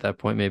alive at that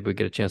point. Maybe we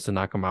get a chance to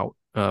knock them out.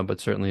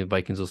 But certainly the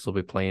Vikings will still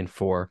be playing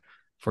for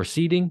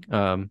seeding.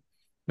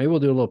 Maybe we'll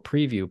do a little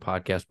preview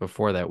podcast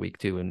before that week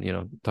too,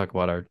 and talk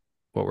about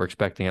what we're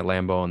expecting at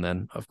Lambeau, and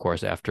then of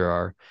course after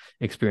our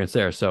experience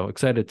there. So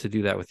excited to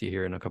do that with you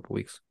here in a couple of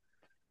weeks.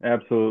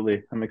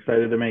 Absolutely, I'm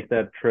excited to make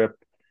that trip.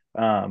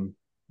 Don't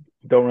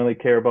really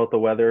care about the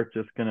weather.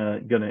 Just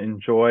gonna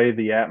enjoy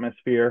the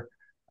atmosphere.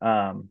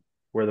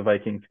 Where the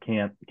Vikings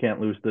can't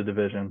lose the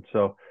division.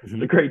 So It's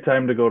a great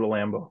time to go to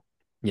Lambeau.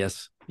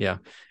 Yes. Yeah.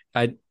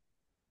 I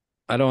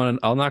don't want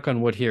to, I'll knock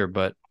on wood here,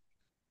 but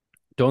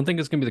don't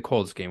think it's going to be the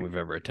coldest game we've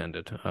ever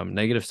attended.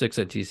 -6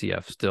 at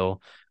TCF,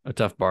 still a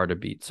tough bar to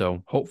beat.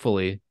 So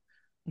hopefully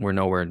we're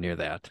nowhere near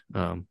that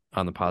on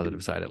the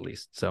positive side, at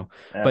least. So,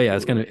 Absolutely. But yeah,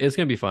 it's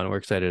going to be fun. We're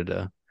excited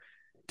to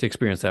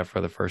experience that for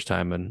the first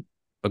time, and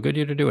a good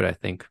year to do it, I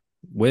think.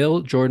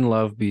 Will Jordan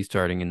Love be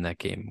starting in that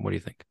game? What do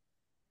you think?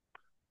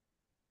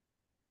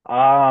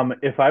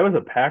 If I was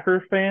a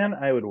Packers fan,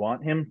 I would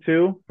want him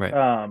to. Right.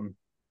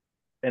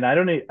 And I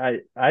don't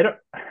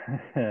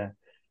I'm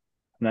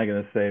not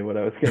going to say what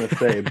I was going to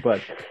say,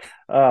 but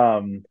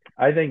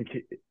I think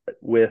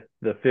with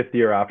the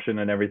 5th-year option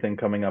and everything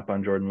coming up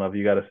on Jordan Love,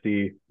 you got to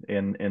see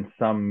in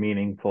some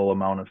meaningful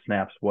amount of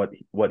snaps what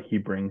he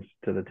brings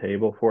to the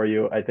table for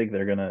you. I think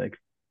they're going to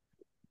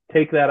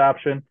take that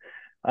option.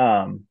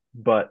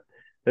 But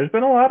there's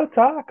been a lot of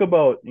talk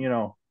about,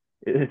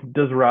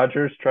 does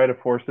Rodgers try to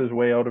force his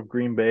way out of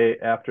Green Bay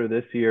after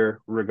this year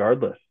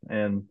regardless?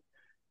 And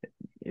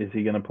is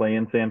he going to play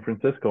in San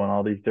Francisco and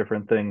all these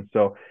different things?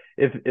 So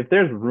if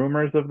there's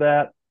rumors of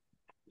that,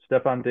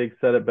 Stefon Diggs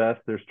said it best,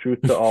 there's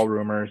truth to all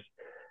rumors.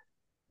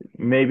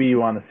 Maybe you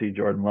want to see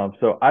Jordan Love.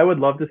 So I would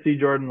love to see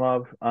Jordan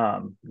Love.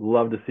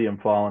 Love to see him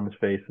fall on his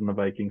face in the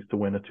Vikings to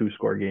win a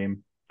 2-score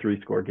game,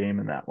 3-score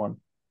game in that one.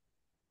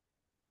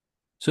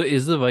 So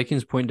is the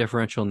Vikings point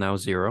differential now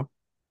 0?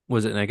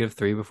 Was it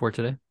 -3 before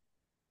today?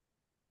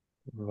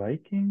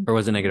 Vikings? Or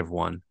was it -1? I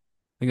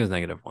think it was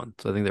 -1.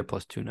 So I think they're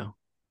 +2 now.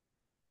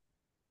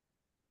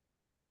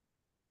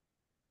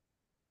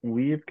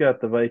 We've got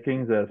the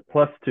Vikings as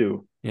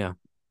 +2. Yeah.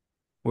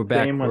 We're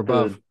back. Same We're with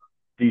above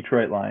the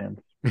Detroit Lions.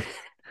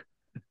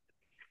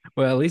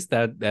 Well, at least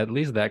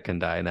that can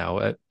die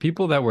now.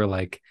 People that were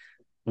like,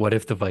 what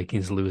if the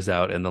Vikings lose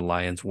out and the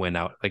Lions win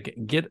out? Like,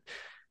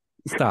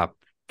 stop.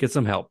 Get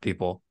some help,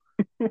 people.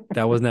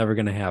 That was never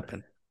going to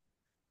happen.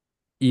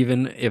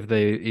 Even if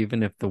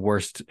the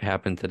worst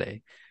happened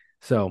today.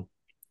 So,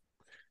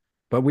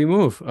 but we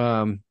move.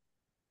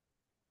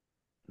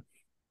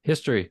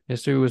 History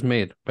was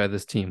made by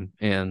this team,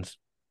 and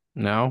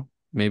now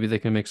maybe they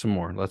can make some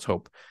more. Let's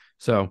hope.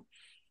 So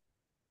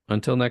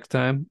until next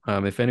time,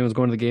 if anyone's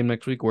going to the game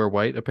next week, wear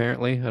white,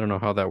 apparently. I don't know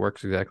how that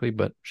works exactly,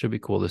 but should be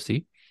cool to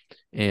see.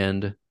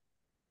 And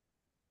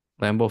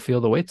Lambeau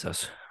Field awaits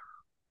us.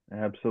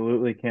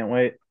 Absolutely. Can't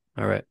wait.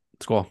 All right.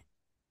 Skål.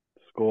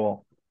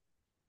 Skål.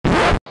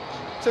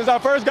 Since I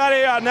first got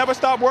here, I never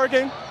stopped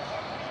working.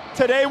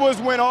 Today was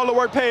when all the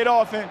work paid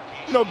off, and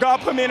God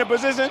put me in a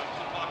position,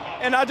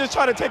 and I just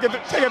try to take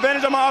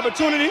advantage of my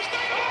opportunity.